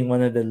riding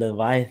one of the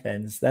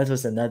Leviathans. That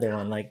was another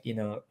one, like,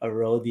 a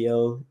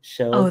rodeo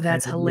show Oh, kind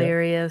that's of deal.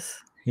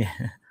 hilarious. Yeah.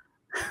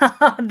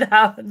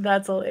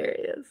 That's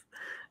hilarious.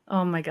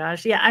 Oh my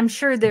gosh. Yeah, I'm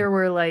sure there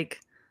were like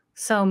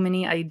so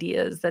many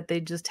ideas that they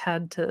just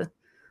had to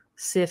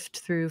sift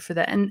through for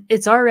that. And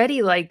it's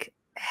already like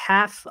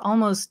half,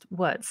 almost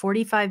what,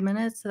 45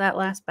 minutes to that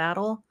last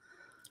battle.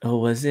 Oh,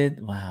 was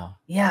it? Wow.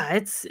 Yeah,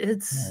 it's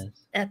Yes.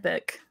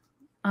 epic.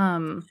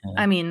 Yeah.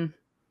 I mean,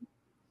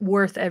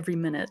 worth every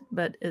minute,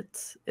 but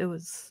it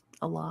was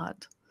a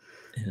lot.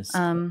 It was.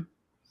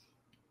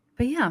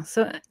 But yeah,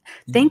 so Yeah.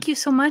 thank you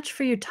so much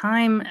for your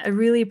time. I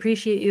really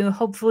appreciate you.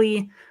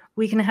 Hopefully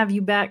we can have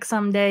you back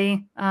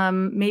someday,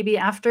 maybe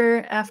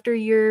after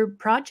your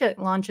project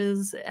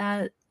launches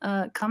at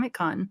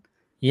Comic-Con,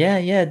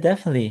 Yeah,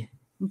 definitely.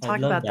 and I'd talk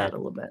love about that that. a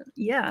little bit.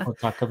 Yeah. We'll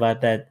talk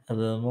about that a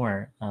little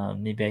more.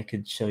 Maybe I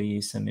could show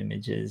you some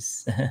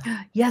images.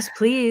 Yes,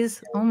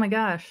 please. Oh my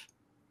gosh.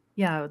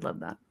 Yeah, I would love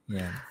that.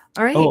 Yeah.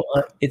 All right. Oh,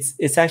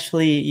 it's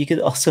actually, you could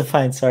also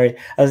find. Sorry,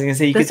 I was gonna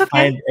say That's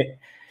okay.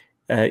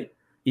 uh,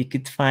 you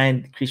could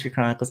find Creature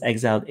Chronicles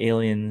Exiled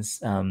Aliens,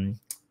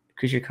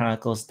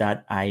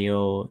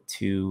 creaturechronicles.io,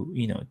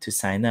 to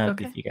sign up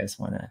Okay. if you guys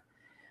want to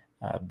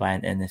buy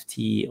an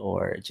NFT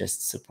or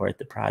just support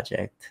the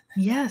project.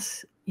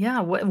 Yes. Yeah,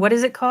 what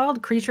is it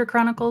called?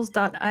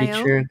 Creaturechronicles.io?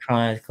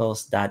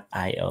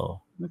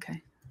 creaturechronicles.io.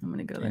 Okay, I'm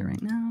gonna go there And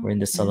right now. we're in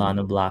the And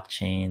Solana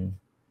blockchain.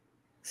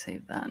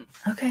 save that.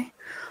 Okay,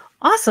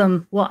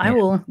 awesome. Well, I Yeah.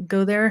 will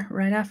go there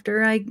right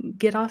after I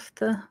get off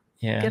the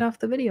Yeah.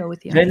 video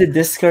with you. Join the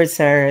Discord,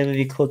 Sarah. It would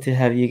be cool to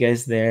have you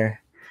guys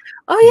there.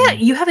 Oh yeah,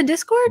 you have a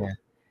Discord? Yeah.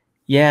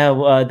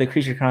 Yeah, the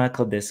Creature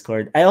Chronicle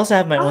Discord. I also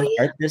have my Oh own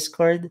yeah. art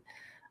Discord,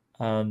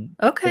 but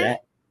Okay.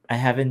 I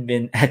haven't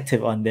been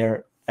active on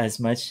there as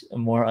much.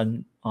 More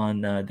on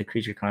the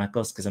Creature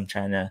Chronicles because I'm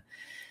trying to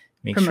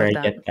make sure Promote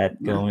I that get that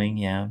more. going.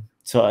 Yeah.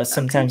 So Okay.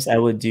 sometimes I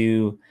would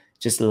do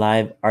just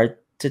live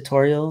art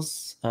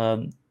tutorials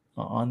on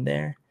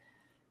there,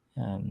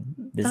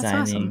 That's awesome.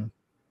 designing.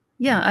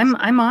 Yeah,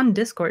 I'm on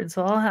Discord,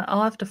 so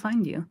I'll have to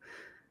find you.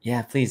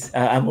 Yeah, please.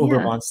 I'm Uber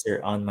Yeah.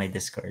 Monster on my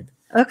Discord.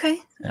 Okay.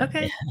 Yeah.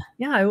 Okay.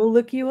 Yeah, I will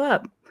look you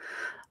up.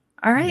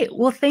 All Yeah. right.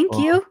 Well, thank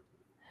Cool. you.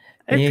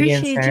 I Thank you again,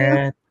 appreciate you.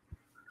 Sarah.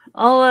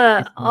 I'll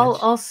Thank you so much.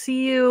 I'll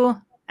see you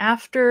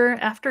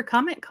after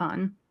Comic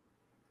Con,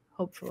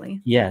 hopefully.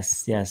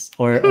 Yes, yes.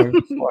 Or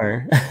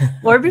before.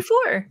 Or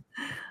before.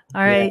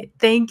 All Yeah. right.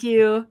 Thank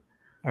you.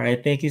 All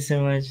right. Thank you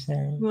so much,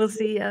 Sarah. We'll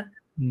see ya.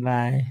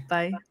 Bye.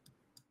 Bye.